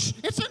knish,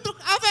 it's in the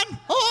oven.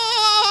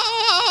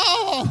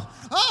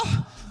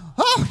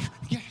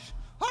 Yes.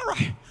 All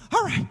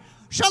right.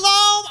 Shalom.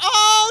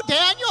 Oh,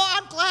 Daniel,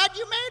 I'm glad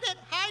you made it.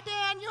 Hi,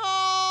 Daniel.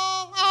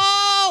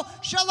 Oh,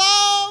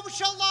 shalom.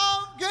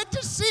 Good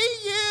to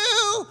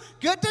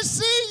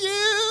see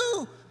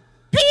you.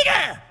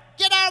 Peter,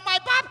 get out of my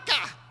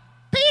babka.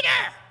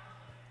 Peter.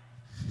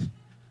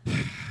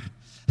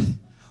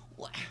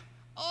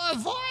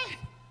 Oh, boy,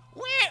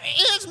 where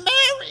is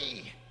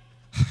Mary?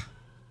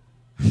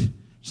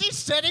 She's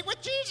sitting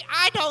with Jesus.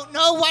 I don't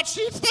know what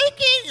she's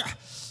thinking.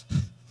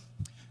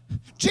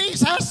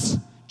 Jesus,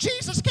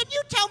 can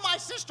you tell my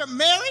sister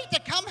Mary to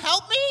come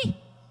help me?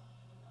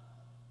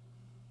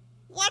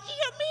 What do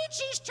you mean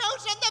she's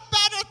chosen the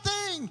better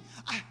thing?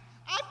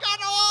 I've got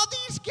all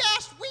these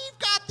guests. We've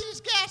got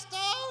these guests.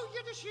 Oh,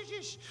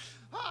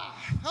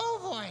 oh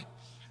boy.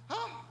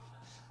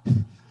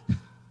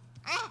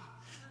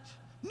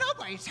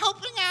 Nobody's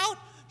helping out.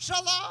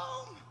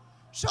 Shalom.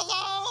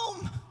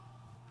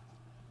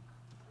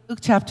 Luke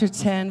chapter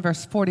 10,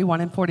 verse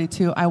 41 and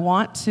 42. I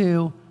want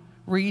to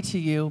read to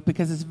you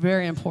because it's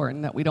very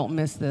important that we don't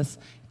miss this.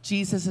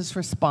 Jesus'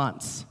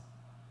 response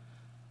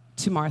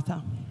to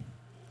Martha.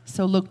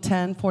 So Luke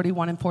 10,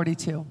 41 and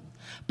 42.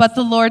 But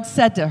the Lord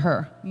said to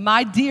her,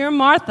 my dear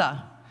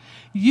Martha,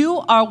 you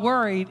are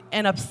worried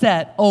and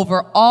upset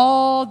over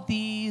all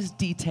these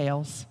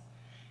details.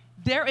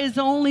 There is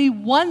only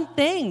one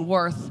thing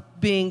worth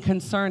being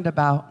concerned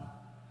about.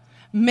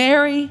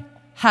 Mary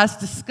has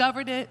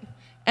discovered it,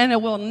 and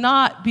it will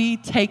not be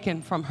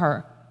taken from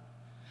her.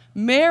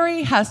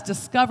 Mary has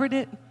discovered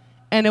it,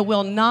 and it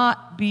will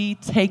not be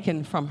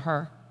taken from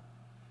her.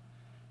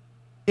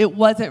 It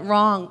wasn't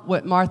wrong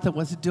what Martha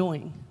was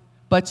doing,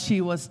 but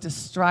she was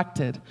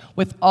distracted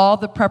with all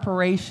the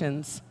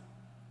preparations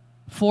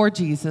for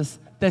Jesus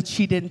that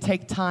she didn't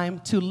take time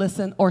to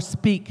listen or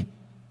speak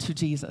to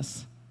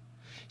Jesus.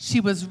 She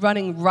was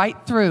running right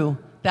through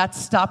that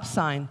stop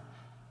sign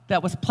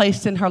that was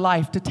placed in her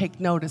life to take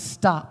notice.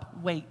 Stop,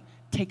 wait,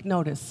 take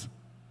notice.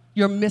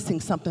 You're missing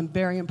something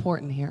very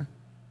important here.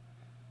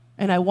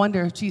 And I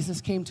wonder if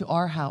Jesus came to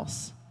our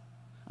house.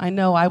 I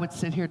know I would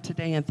sit here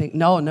today and think,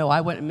 no,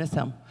 I wouldn't miss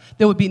him.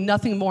 There would be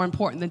nothing more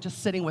important than just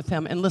sitting with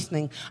him and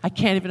listening. I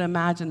can't even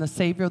imagine the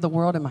Savior of the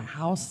world in my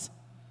house.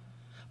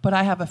 But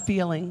I have a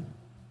feeling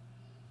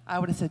I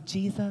would have said,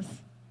 Jesus,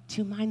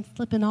 do you mind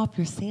slipping off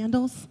your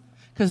sandals?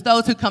 Because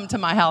those who come to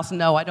my house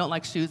know I don't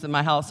like shoes in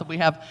my house, so we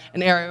have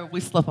an area where we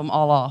slip them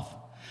all off.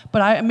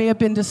 But I may have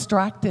been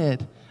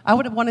distracted. I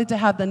would have wanted to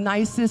have the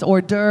nicest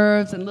hors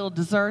d'oeuvres and little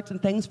desserts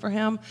and things for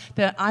him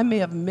that I may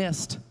have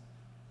missed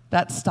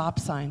that stop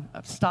sign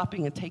of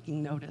stopping and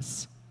taking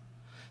notice.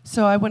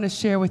 So I want to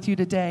share with you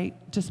today,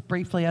 just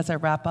briefly as I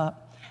wrap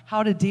up,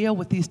 how to deal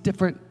with these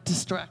different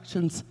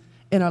distractions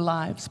in our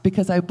lives,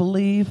 because I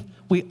believe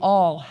we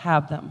all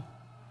have them.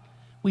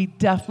 We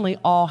definitely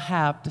all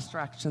have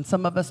distractions.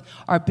 Some of us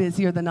are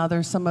busier than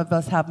others. Some of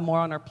us have more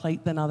on our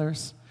plate than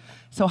others.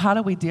 So how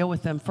do we deal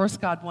with them?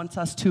 First, God wants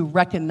us to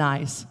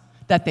recognize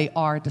that they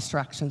are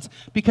distractions.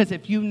 Because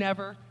if you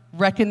never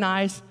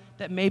recognize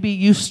that maybe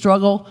you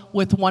struggle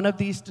with one of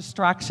these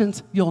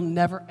distractions, you'll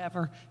never,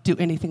 ever do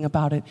anything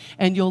about it.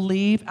 And you'll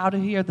leave out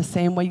of here the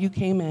same way you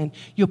came in.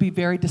 You'll be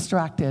very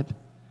distracted.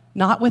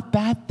 Not with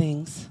bad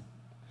things.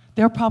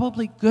 They're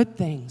probably good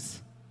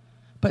things.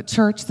 But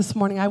church, this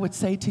morning I would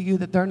say to you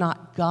that they're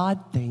not God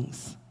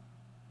things.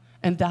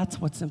 And that's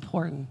what's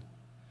important.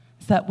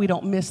 Is that we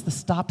don't miss the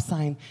stop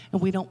sign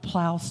and we don't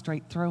plow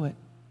straight through it.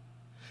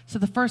 So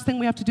the first thing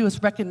we have to do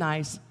is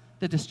recognize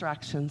the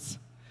distractions.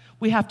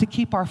 We have to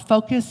keep our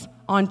focus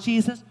on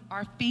Jesus,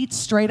 our feet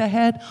straight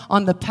ahead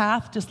on the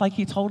path, just like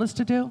he told us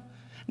to do.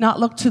 Not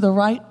look to the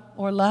right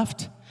or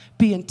left.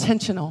 Be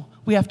intentional.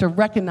 We have to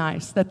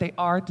recognize that they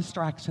are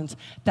distractions.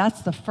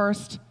 That's the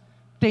first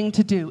thing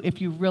to do if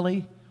you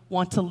really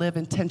want to live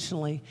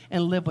intentionally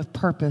and live with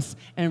purpose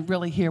and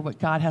really hear what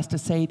God has to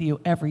say to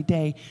you every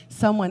day.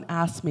 Someone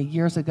asked me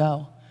years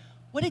ago,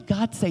 what did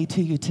God say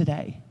to you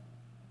today?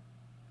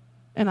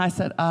 And I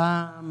said,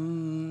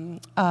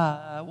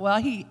 well,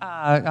 he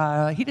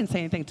didn't say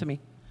anything to me.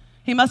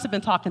 He must have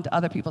been talking to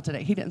other people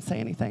today. He didn't say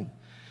anything.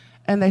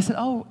 And they said,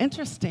 oh,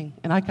 interesting.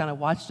 And I kind of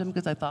watched him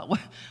because I thought,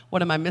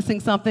 what am I missing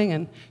something?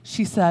 And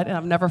she said, and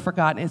I've never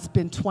forgotten, it's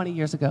been 20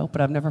 years ago,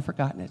 but I've never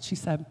forgotten it. She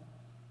said,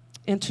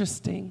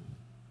 interesting.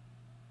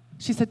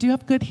 She said, do you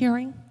have good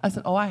hearing? I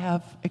said, oh, I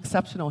have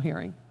exceptional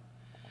hearing.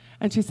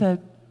 And she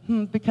said,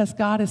 because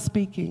God is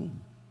speaking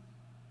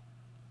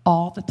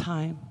all the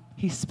time.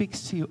 He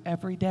speaks to you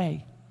every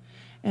day.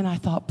 And I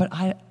thought, but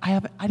I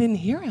didn't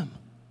hear him.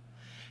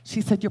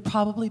 She said, you're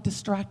probably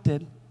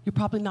distracted. You're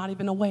probably not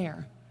even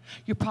aware.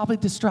 You're probably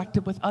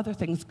distracted with other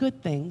things,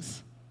 good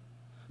things,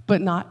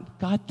 but not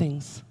God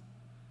things.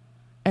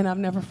 And I've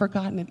never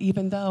forgotten it,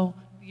 even though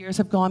years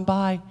have gone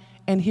by.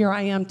 And here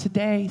I am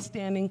today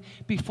standing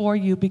before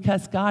you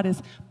because God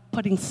is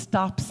putting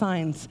stop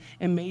signs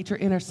in major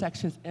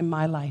intersections in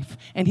my life.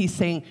 And he's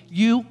saying,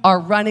 you are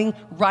running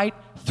right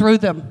through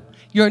them.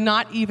 You're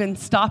not even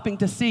stopping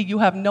to see. You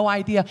have no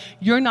idea.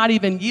 You're not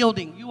even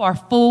yielding. You are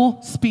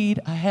full speed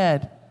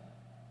ahead.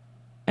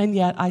 And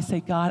yet I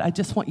say, God, I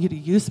just want you to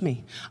use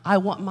me. I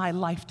want my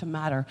life to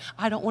matter.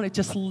 I don't want to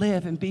just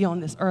live and be on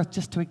this earth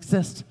just to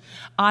exist.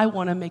 I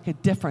want to make a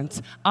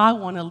difference. I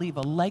want to leave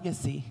a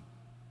legacy.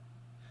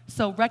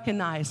 So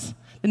recognize.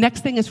 The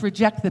next thing is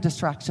reject the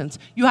distractions.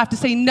 You have to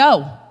say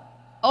no.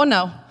 Oh,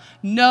 no.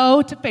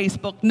 No to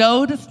Facebook.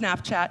 No to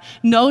Snapchat.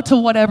 No to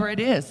whatever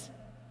it is.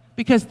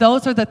 Because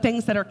those are the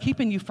things that are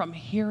keeping you from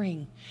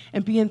hearing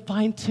and being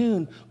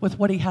fine-tuned with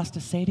what he has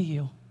to say to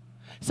you.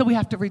 So we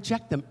have to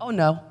reject them. Oh,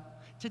 no.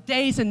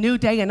 Today's a new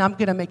day, and I'm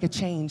going to make a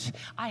change.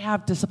 I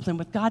have discipline.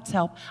 With God's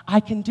help,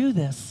 I can do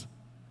this.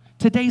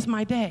 Today's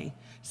my day.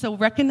 So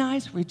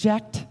recognize,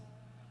 reject.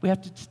 We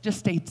have to just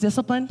stay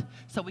disciplined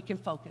so we can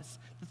focus.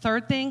 The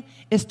third thing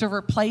is to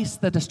replace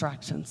the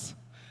distractions.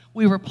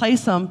 We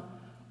replace them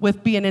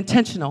with being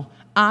intentional.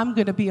 I'm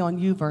going to be on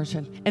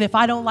YouVersion. And if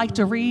I don't like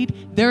to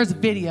read, there's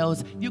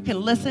videos. You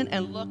can listen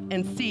and look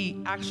and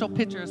see actual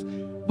pictures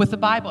with the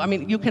Bible. I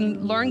mean, you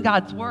can learn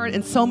God's word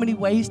in so many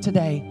ways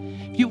today.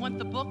 If you want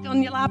the book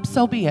on your lap,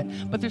 so be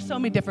it. But there's so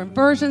many different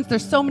versions.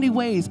 There's so many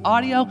ways,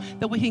 audio,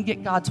 that we can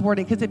get God's word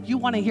in. Because if you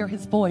want to hear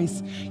his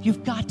voice,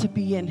 you've got to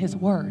be in his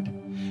word.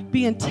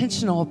 Be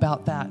intentional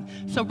about that.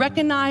 So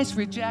recognize,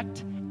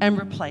 reject, and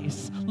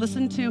replace.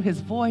 Listen to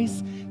his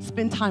voice.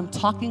 Spend time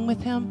talking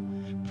with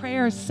him.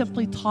 Prayer is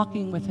simply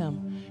talking with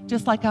him,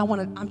 just like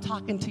I'm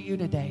talking to you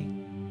today.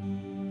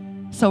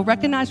 So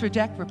recognize,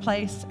 reject,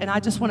 replace, and I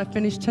just want to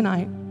finish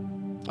tonight,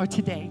 or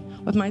today,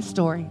 with my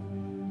story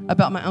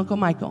about my Uncle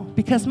Michael.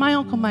 Because my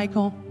Uncle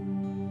Michael,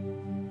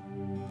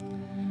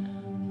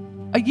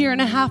 a year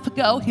and a half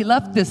ago, he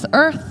left this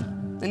earth,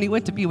 and he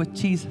went to be with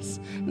Jesus.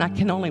 And I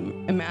can only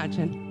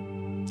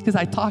imagine, because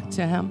I talked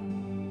to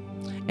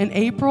him. In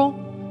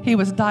April, he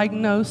was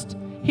diagnosed.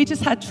 He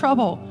just had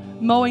trouble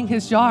mowing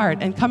his yard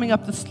and coming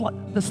up the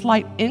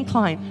slight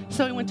incline.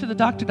 So he went to the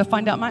doctor to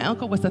find out my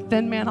uncle was a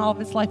thin man all of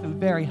his life and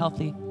very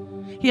healthy.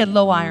 He had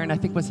low iron, I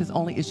think was his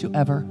only issue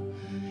ever.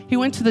 He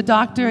went to the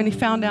doctor and he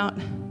found out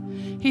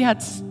he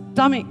had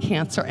stomach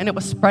cancer and it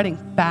was spreading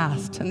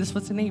fast. And this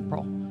was in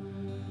April.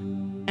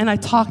 And I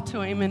talked to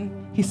him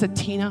and he said,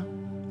 Tina,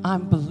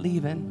 I'm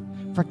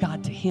believing for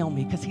God to heal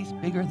me because he's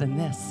bigger than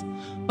this.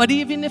 But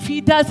even if he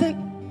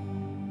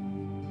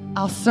doesn't,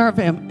 I'll serve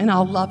him and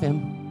I'll love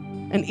him.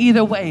 And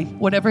either way,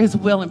 whatever his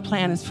will and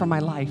plan is for my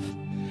life.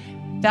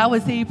 That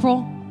was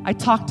April. I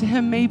talked to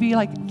him maybe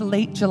like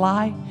late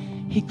July.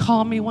 He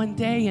called me one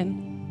day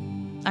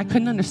and I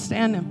couldn't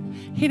understand him.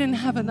 He didn't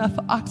have enough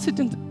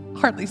oxygen to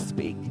hardly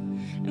speak.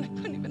 And I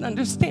couldn't even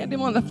understand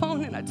him on the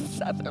phone. And I just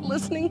sat there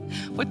listening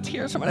with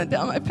tears running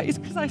down my face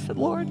because I said,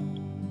 Lord,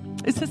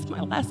 is this my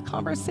last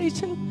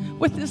conversation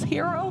with this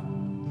hero?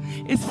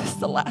 Is this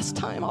the last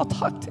time I'll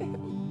talk to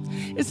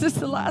him? Is this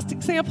the last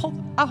example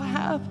I'll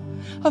have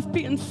of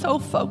being so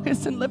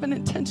focused and living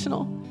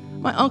intentional?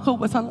 My uncle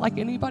was unlike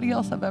anybody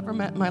else I've ever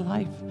met in my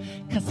life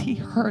because he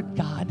heard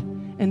God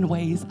in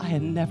ways I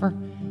had never,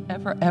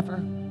 ever,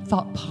 ever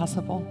thought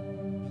possible.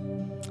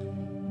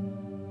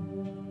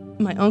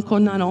 My uncle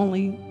not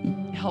only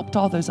helped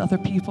all those other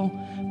people,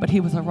 but he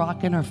was a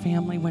rock in our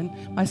family.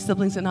 When my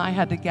siblings and I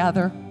had to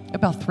gather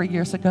about 3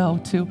 years ago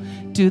to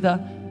do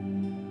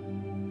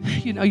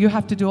you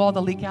have to do all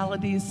the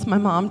legalities. My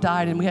mom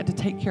died, and we had to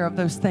take care of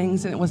those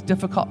things, and it was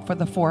difficult for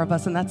the four of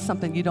us, and that's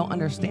something you don't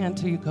understand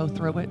till you go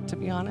through it, to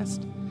be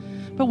honest.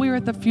 But we were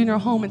at the funeral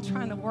home and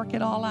trying to work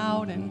it all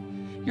out,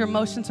 and your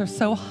emotions are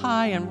so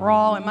high and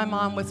raw, and my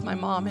mom was my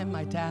mom and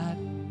my dad.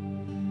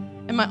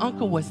 And my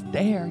uncle was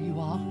there,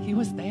 you all. He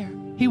was there.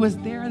 He was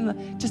there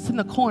just in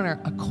the corner,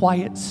 a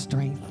quiet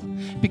strength,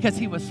 because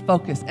he was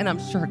focused. And I'm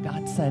sure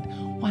God said,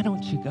 why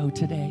don't you go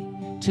today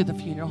to the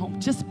funeral home?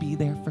 Just be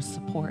there for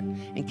support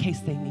in case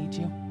they need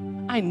you.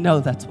 I know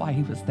that's why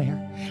he was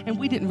there. And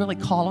we didn't really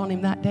call on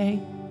him that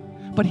day,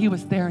 but he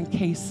was there in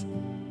case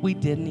we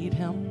did need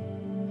him.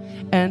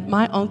 And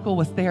my uncle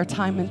was there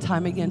time and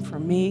time again for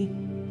me.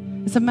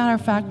 As a matter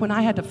of fact, when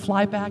I had to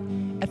fly back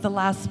at the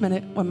last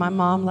minute when my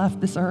mom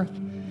left this earth,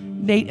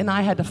 Nate and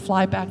I had to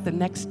fly back the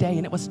next day,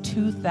 and it was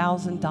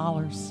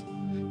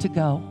 $2,000 to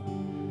go.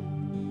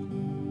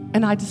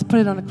 And I just put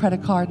it on a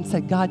credit card and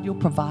said, God, you'll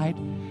provide.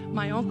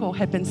 My uncle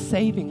had been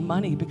saving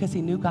money because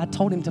he knew God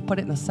told him to put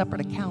it in a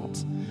separate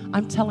account.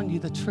 I'm telling you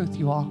the truth,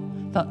 you all,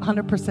 the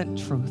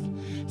 100% truth.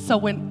 So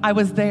when I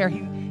was there,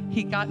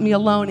 he got me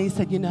alone. He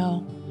said,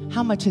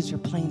 how much is your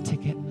plane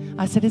ticket?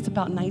 I said, it's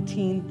about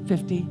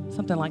 $1,950,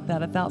 something like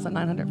that,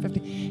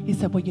 $1,950. He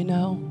said,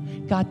 well,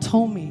 God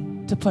told me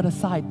to put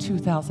aside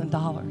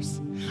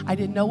 $2,000. I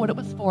didn't know what it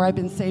was for. I've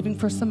been saving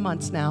for some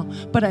months now,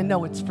 but I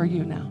know it's for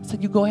you now. So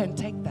you go ahead and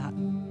take that.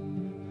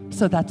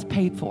 So that's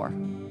paid for.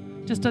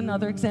 Just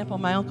another example,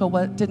 my uncle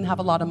didn't have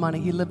a lot of money.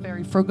 He lived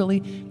very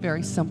frugally,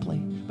 very simply.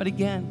 But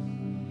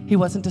again, he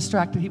wasn't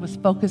distracted. He was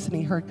focused, and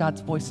he heard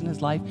God's voice in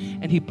his life,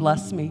 and he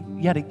blessed me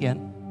yet again.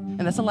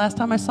 And that's the last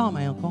time I saw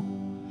my uncle.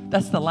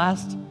 That's the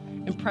last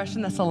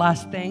impression. That's the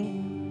last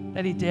thing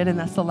that he did, and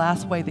that's the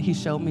last way that he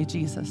showed me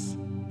Jesus.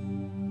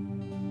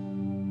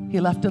 He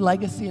left a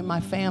legacy in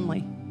my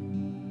family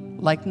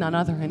like none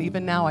other. And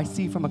even now I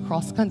see from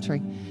across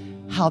country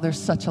how there's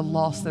such a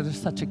loss, there's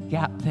such a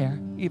gap there,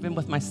 even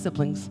with my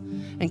siblings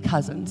and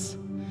cousins,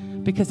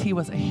 because he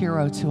was a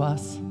hero to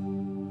us.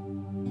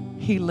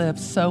 He lived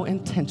so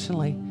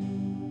intentionally,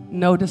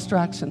 no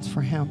distractions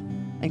for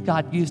him, and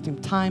God used him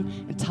time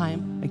and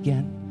time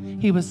again.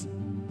 He was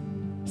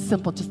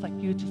simple, just like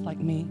you, just like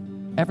me,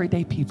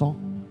 everyday people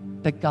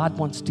that God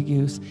wants to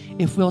use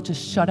if we'll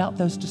just shut out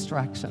those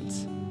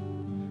distractions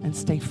and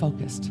stay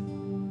focused.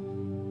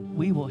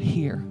 We will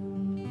hear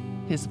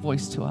his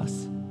voice to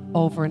us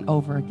over and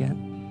over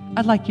again.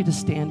 I'd like you to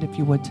stand if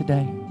you would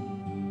today.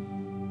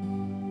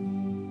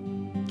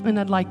 And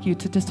I'd like you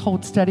to just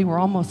hold steady. We're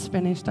almost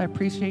finished. I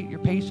appreciate your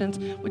patience.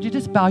 Would you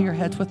just bow your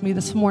heads with me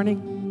this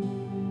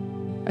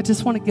morning? I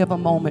just want to give a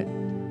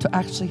moment to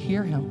actually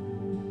hear him,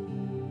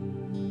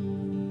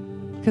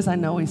 because I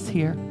know he's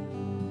here.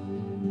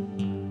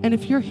 And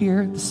if you're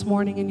here this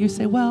morning and you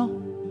say, well,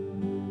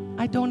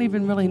 I don't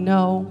even really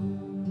know,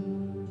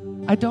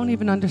 I don't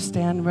even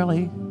understand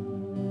really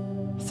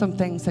some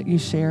things that you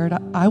shared.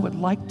 I would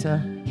like to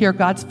hear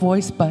God's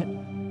voice, but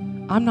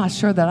I'm not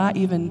sure that I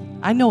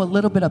know a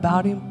little bit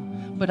about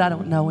him, but I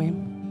don't know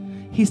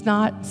him. He's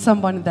not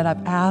someone that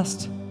I've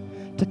asked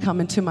to come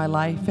into my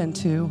life and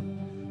to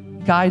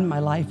guide my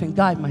life and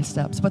guide my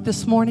steps. But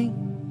this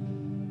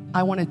morning,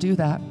 I want to do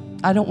that.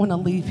 I don't want to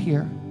leave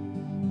here.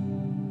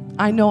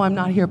 I know I'm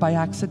not here by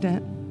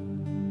accident.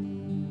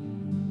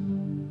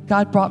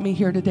 God brought me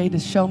here today to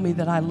show me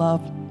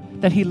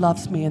that he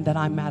loves me and that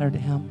I matter to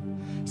him.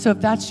 So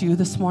if that's you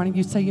this morning,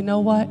 you say, you know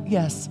what?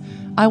 Yes,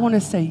 I want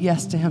to say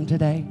yes to him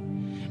today.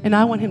 And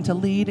I want him to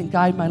lead and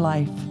guide my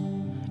life.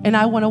 And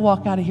I want to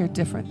walk out of here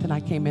different than I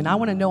came in. I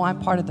want to know I'm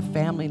part of the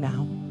family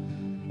now.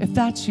 If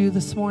that's you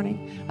this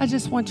morning, I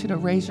just want you to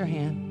raise your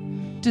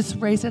hand. Just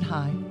raise it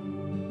high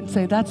and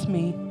say, that's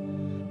me.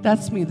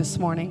 That's me this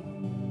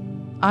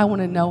morning. I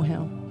want to know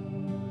him.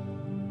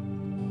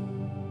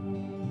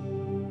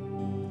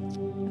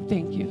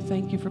 Thank you.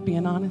 Thank you for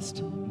being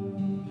honest.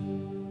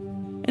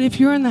 And if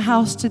you're in the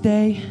house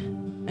today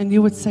and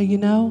you would say,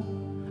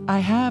 I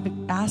have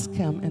asked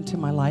him into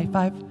my life.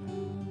 I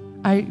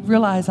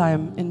realize I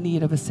am in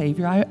need of a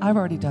Savior. I've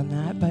already done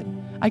that, but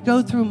I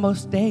go through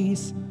most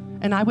days,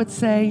 and I would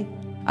say,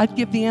 I'd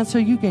give the answer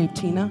you gave,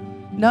 Tina.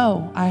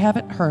 No, I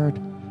haven't heard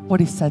what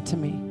he said to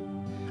me.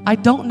 I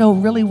don't know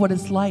really what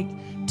it's like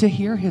to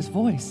hear his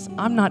voice.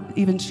 I'm not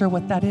even sure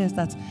what that is.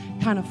 That's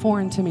kind of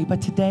foreign to me.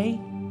 But today,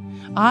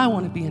 I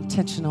want to be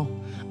intentional.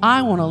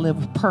 I want to live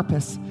with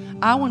purpose.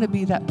 I want to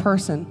be that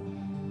person.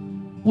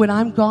 When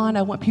I'm gone,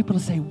 I want people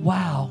to say,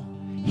 wow,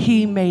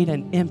 he made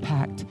an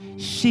impact.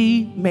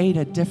 She made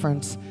a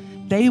difference.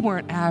 They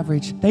weren't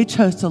average. They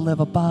chose to live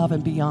above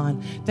and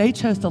beyond. They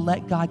chose to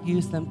let God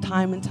use them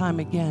time and time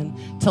again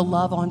to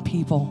love on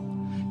people,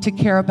 to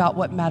care about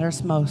what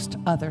matters most,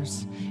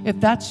 others. If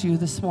that's you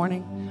this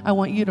morning, I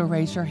want you to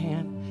raise your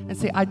hand and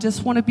say, I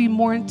just want to be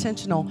more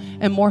intentional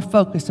and more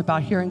focused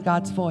about hearing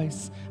God's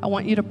voice. I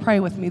want you to pray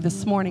with me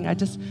this morning. I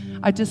just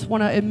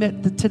want to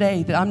admit that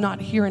today that I'm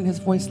not hearing his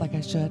voice like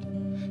I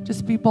should.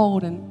 Just be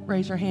bold and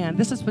raise your hand.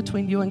 This is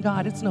between you and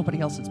God. It's nobody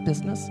else's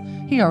business.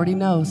 He already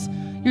knows.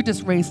 You're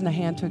just raising a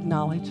hand to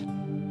acknowledge.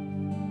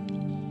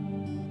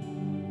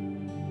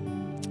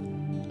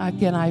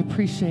 Again, I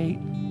appreciate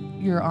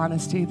your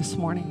honesty this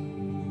morning.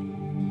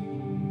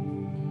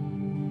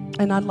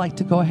 And I'd like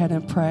to go ahead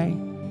and pray.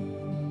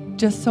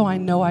 Just so I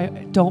know I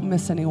don't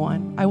miss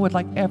anyone, I would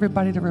like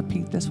everybody to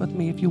repeat this with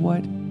me if you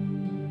would.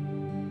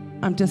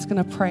 I'm just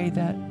going to pray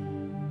that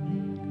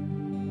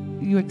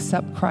you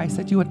accept Christ,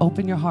 that you would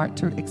open your heart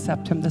to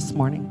accept him this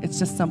morning. It's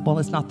just simple.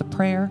 It's not the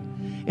prayer.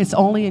 It's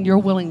only in your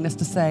willingness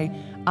to say,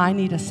 I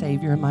need a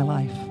Savior in my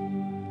life.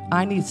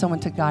 I need someone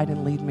to guide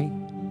and lead me.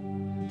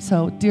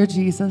 So, dear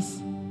Jesus,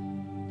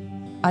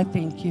 I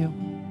thank you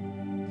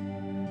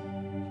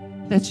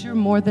that you're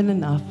more than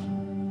enough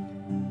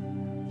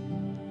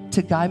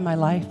to guide my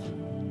life,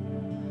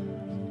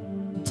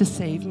 to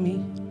save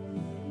me,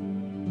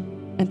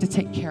 and to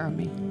take care of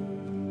me.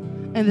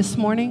 And this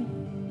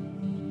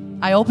morning,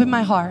 I open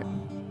my heart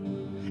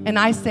and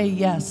I say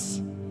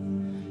yes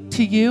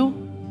to you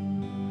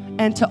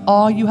and to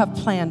all you have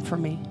planned for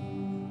me.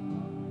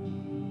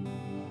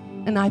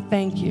 And I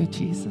thank you,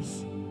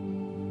 Jesus.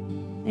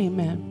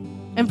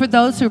 Amen. And for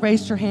those who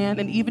raised your hand,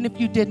 and even if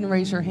you didn't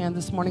raise your hand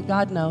this morning,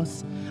 God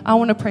knows. I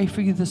want to pray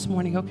for you this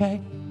morning, okay?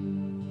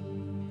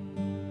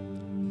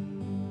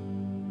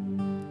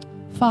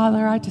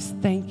 Father, I just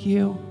thank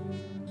you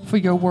for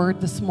your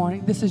word this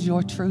morning. This is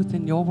your truth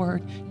and your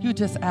word. You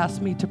just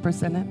asked me to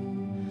present it.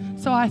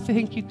 So I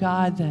thank you,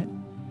 God, that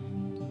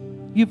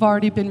you've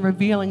already been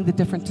revealing the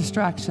different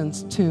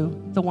distractions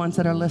to the ones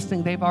that are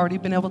listening. They've already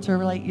been able to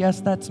relate, yes,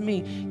 that's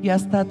me.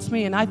 Yes, that's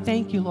me. And I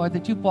thank you, Lord,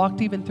 that you've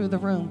walked even through the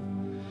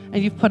room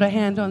and you've put a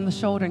hand on the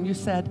shoulder and you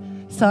said,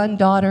 son,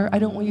 daughter, I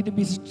don't want you to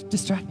be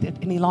distracted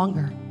any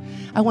longer.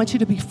 I want you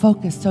to be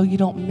focused so you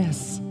don't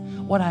miss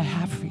what I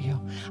have for you.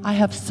 I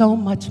have so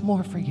much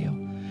more for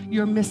you.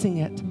 You're missing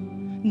it,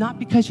 not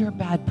because you're a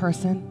bad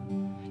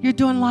person. You're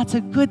doing lots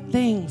of good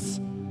things,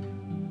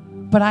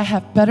 but I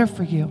have better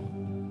for you.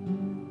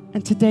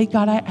 And today,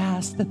 God, I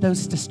ask that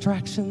those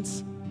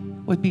distractions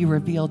would be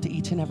revealed to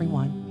each and every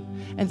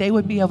one, and they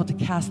would be able to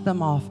cast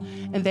them off,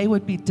 and they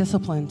would be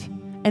disciplined.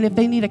 And if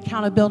they need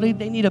accountability,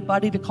 they need a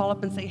buddy to call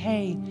up and say,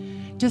 hey,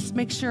 just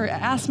make sure,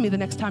 ask me the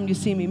next time you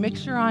see me. Make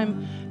sure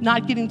I'm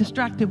not getting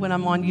distracted when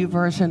I'm on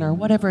YouVersion or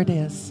whatever it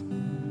is.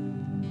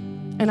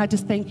 And I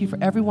just thank you for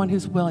everyone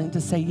who's willing to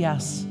say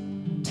yes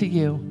to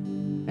you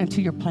and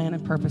to your plan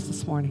and purpose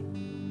this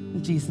morning.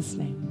 In Jesus'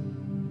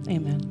 name,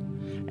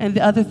 amen. And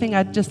the other thing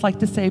I'd just like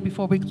to say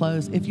before we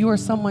close, if you are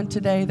someone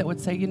today that would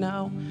say, you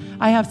know,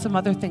 I have some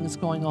other things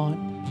going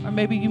on, or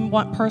maybe you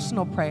want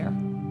personal prayer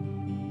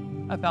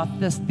about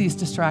these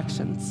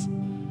distractions,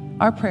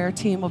 our prayer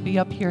team will be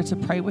up here to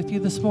pray with you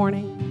this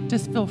morning.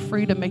 Just feel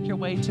free to make your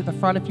way to the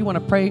front. If you want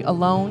to pray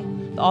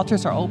alone, the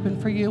altars are open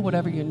for you,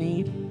 whatever you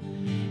need.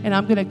 And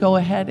I'm going to go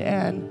ahead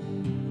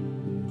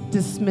and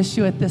dismiss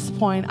you at this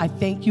point. I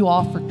thank you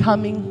all for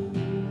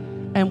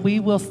coming, and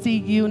we will see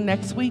you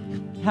next week.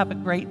 Have a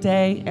great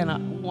day and a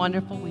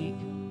wonderful week.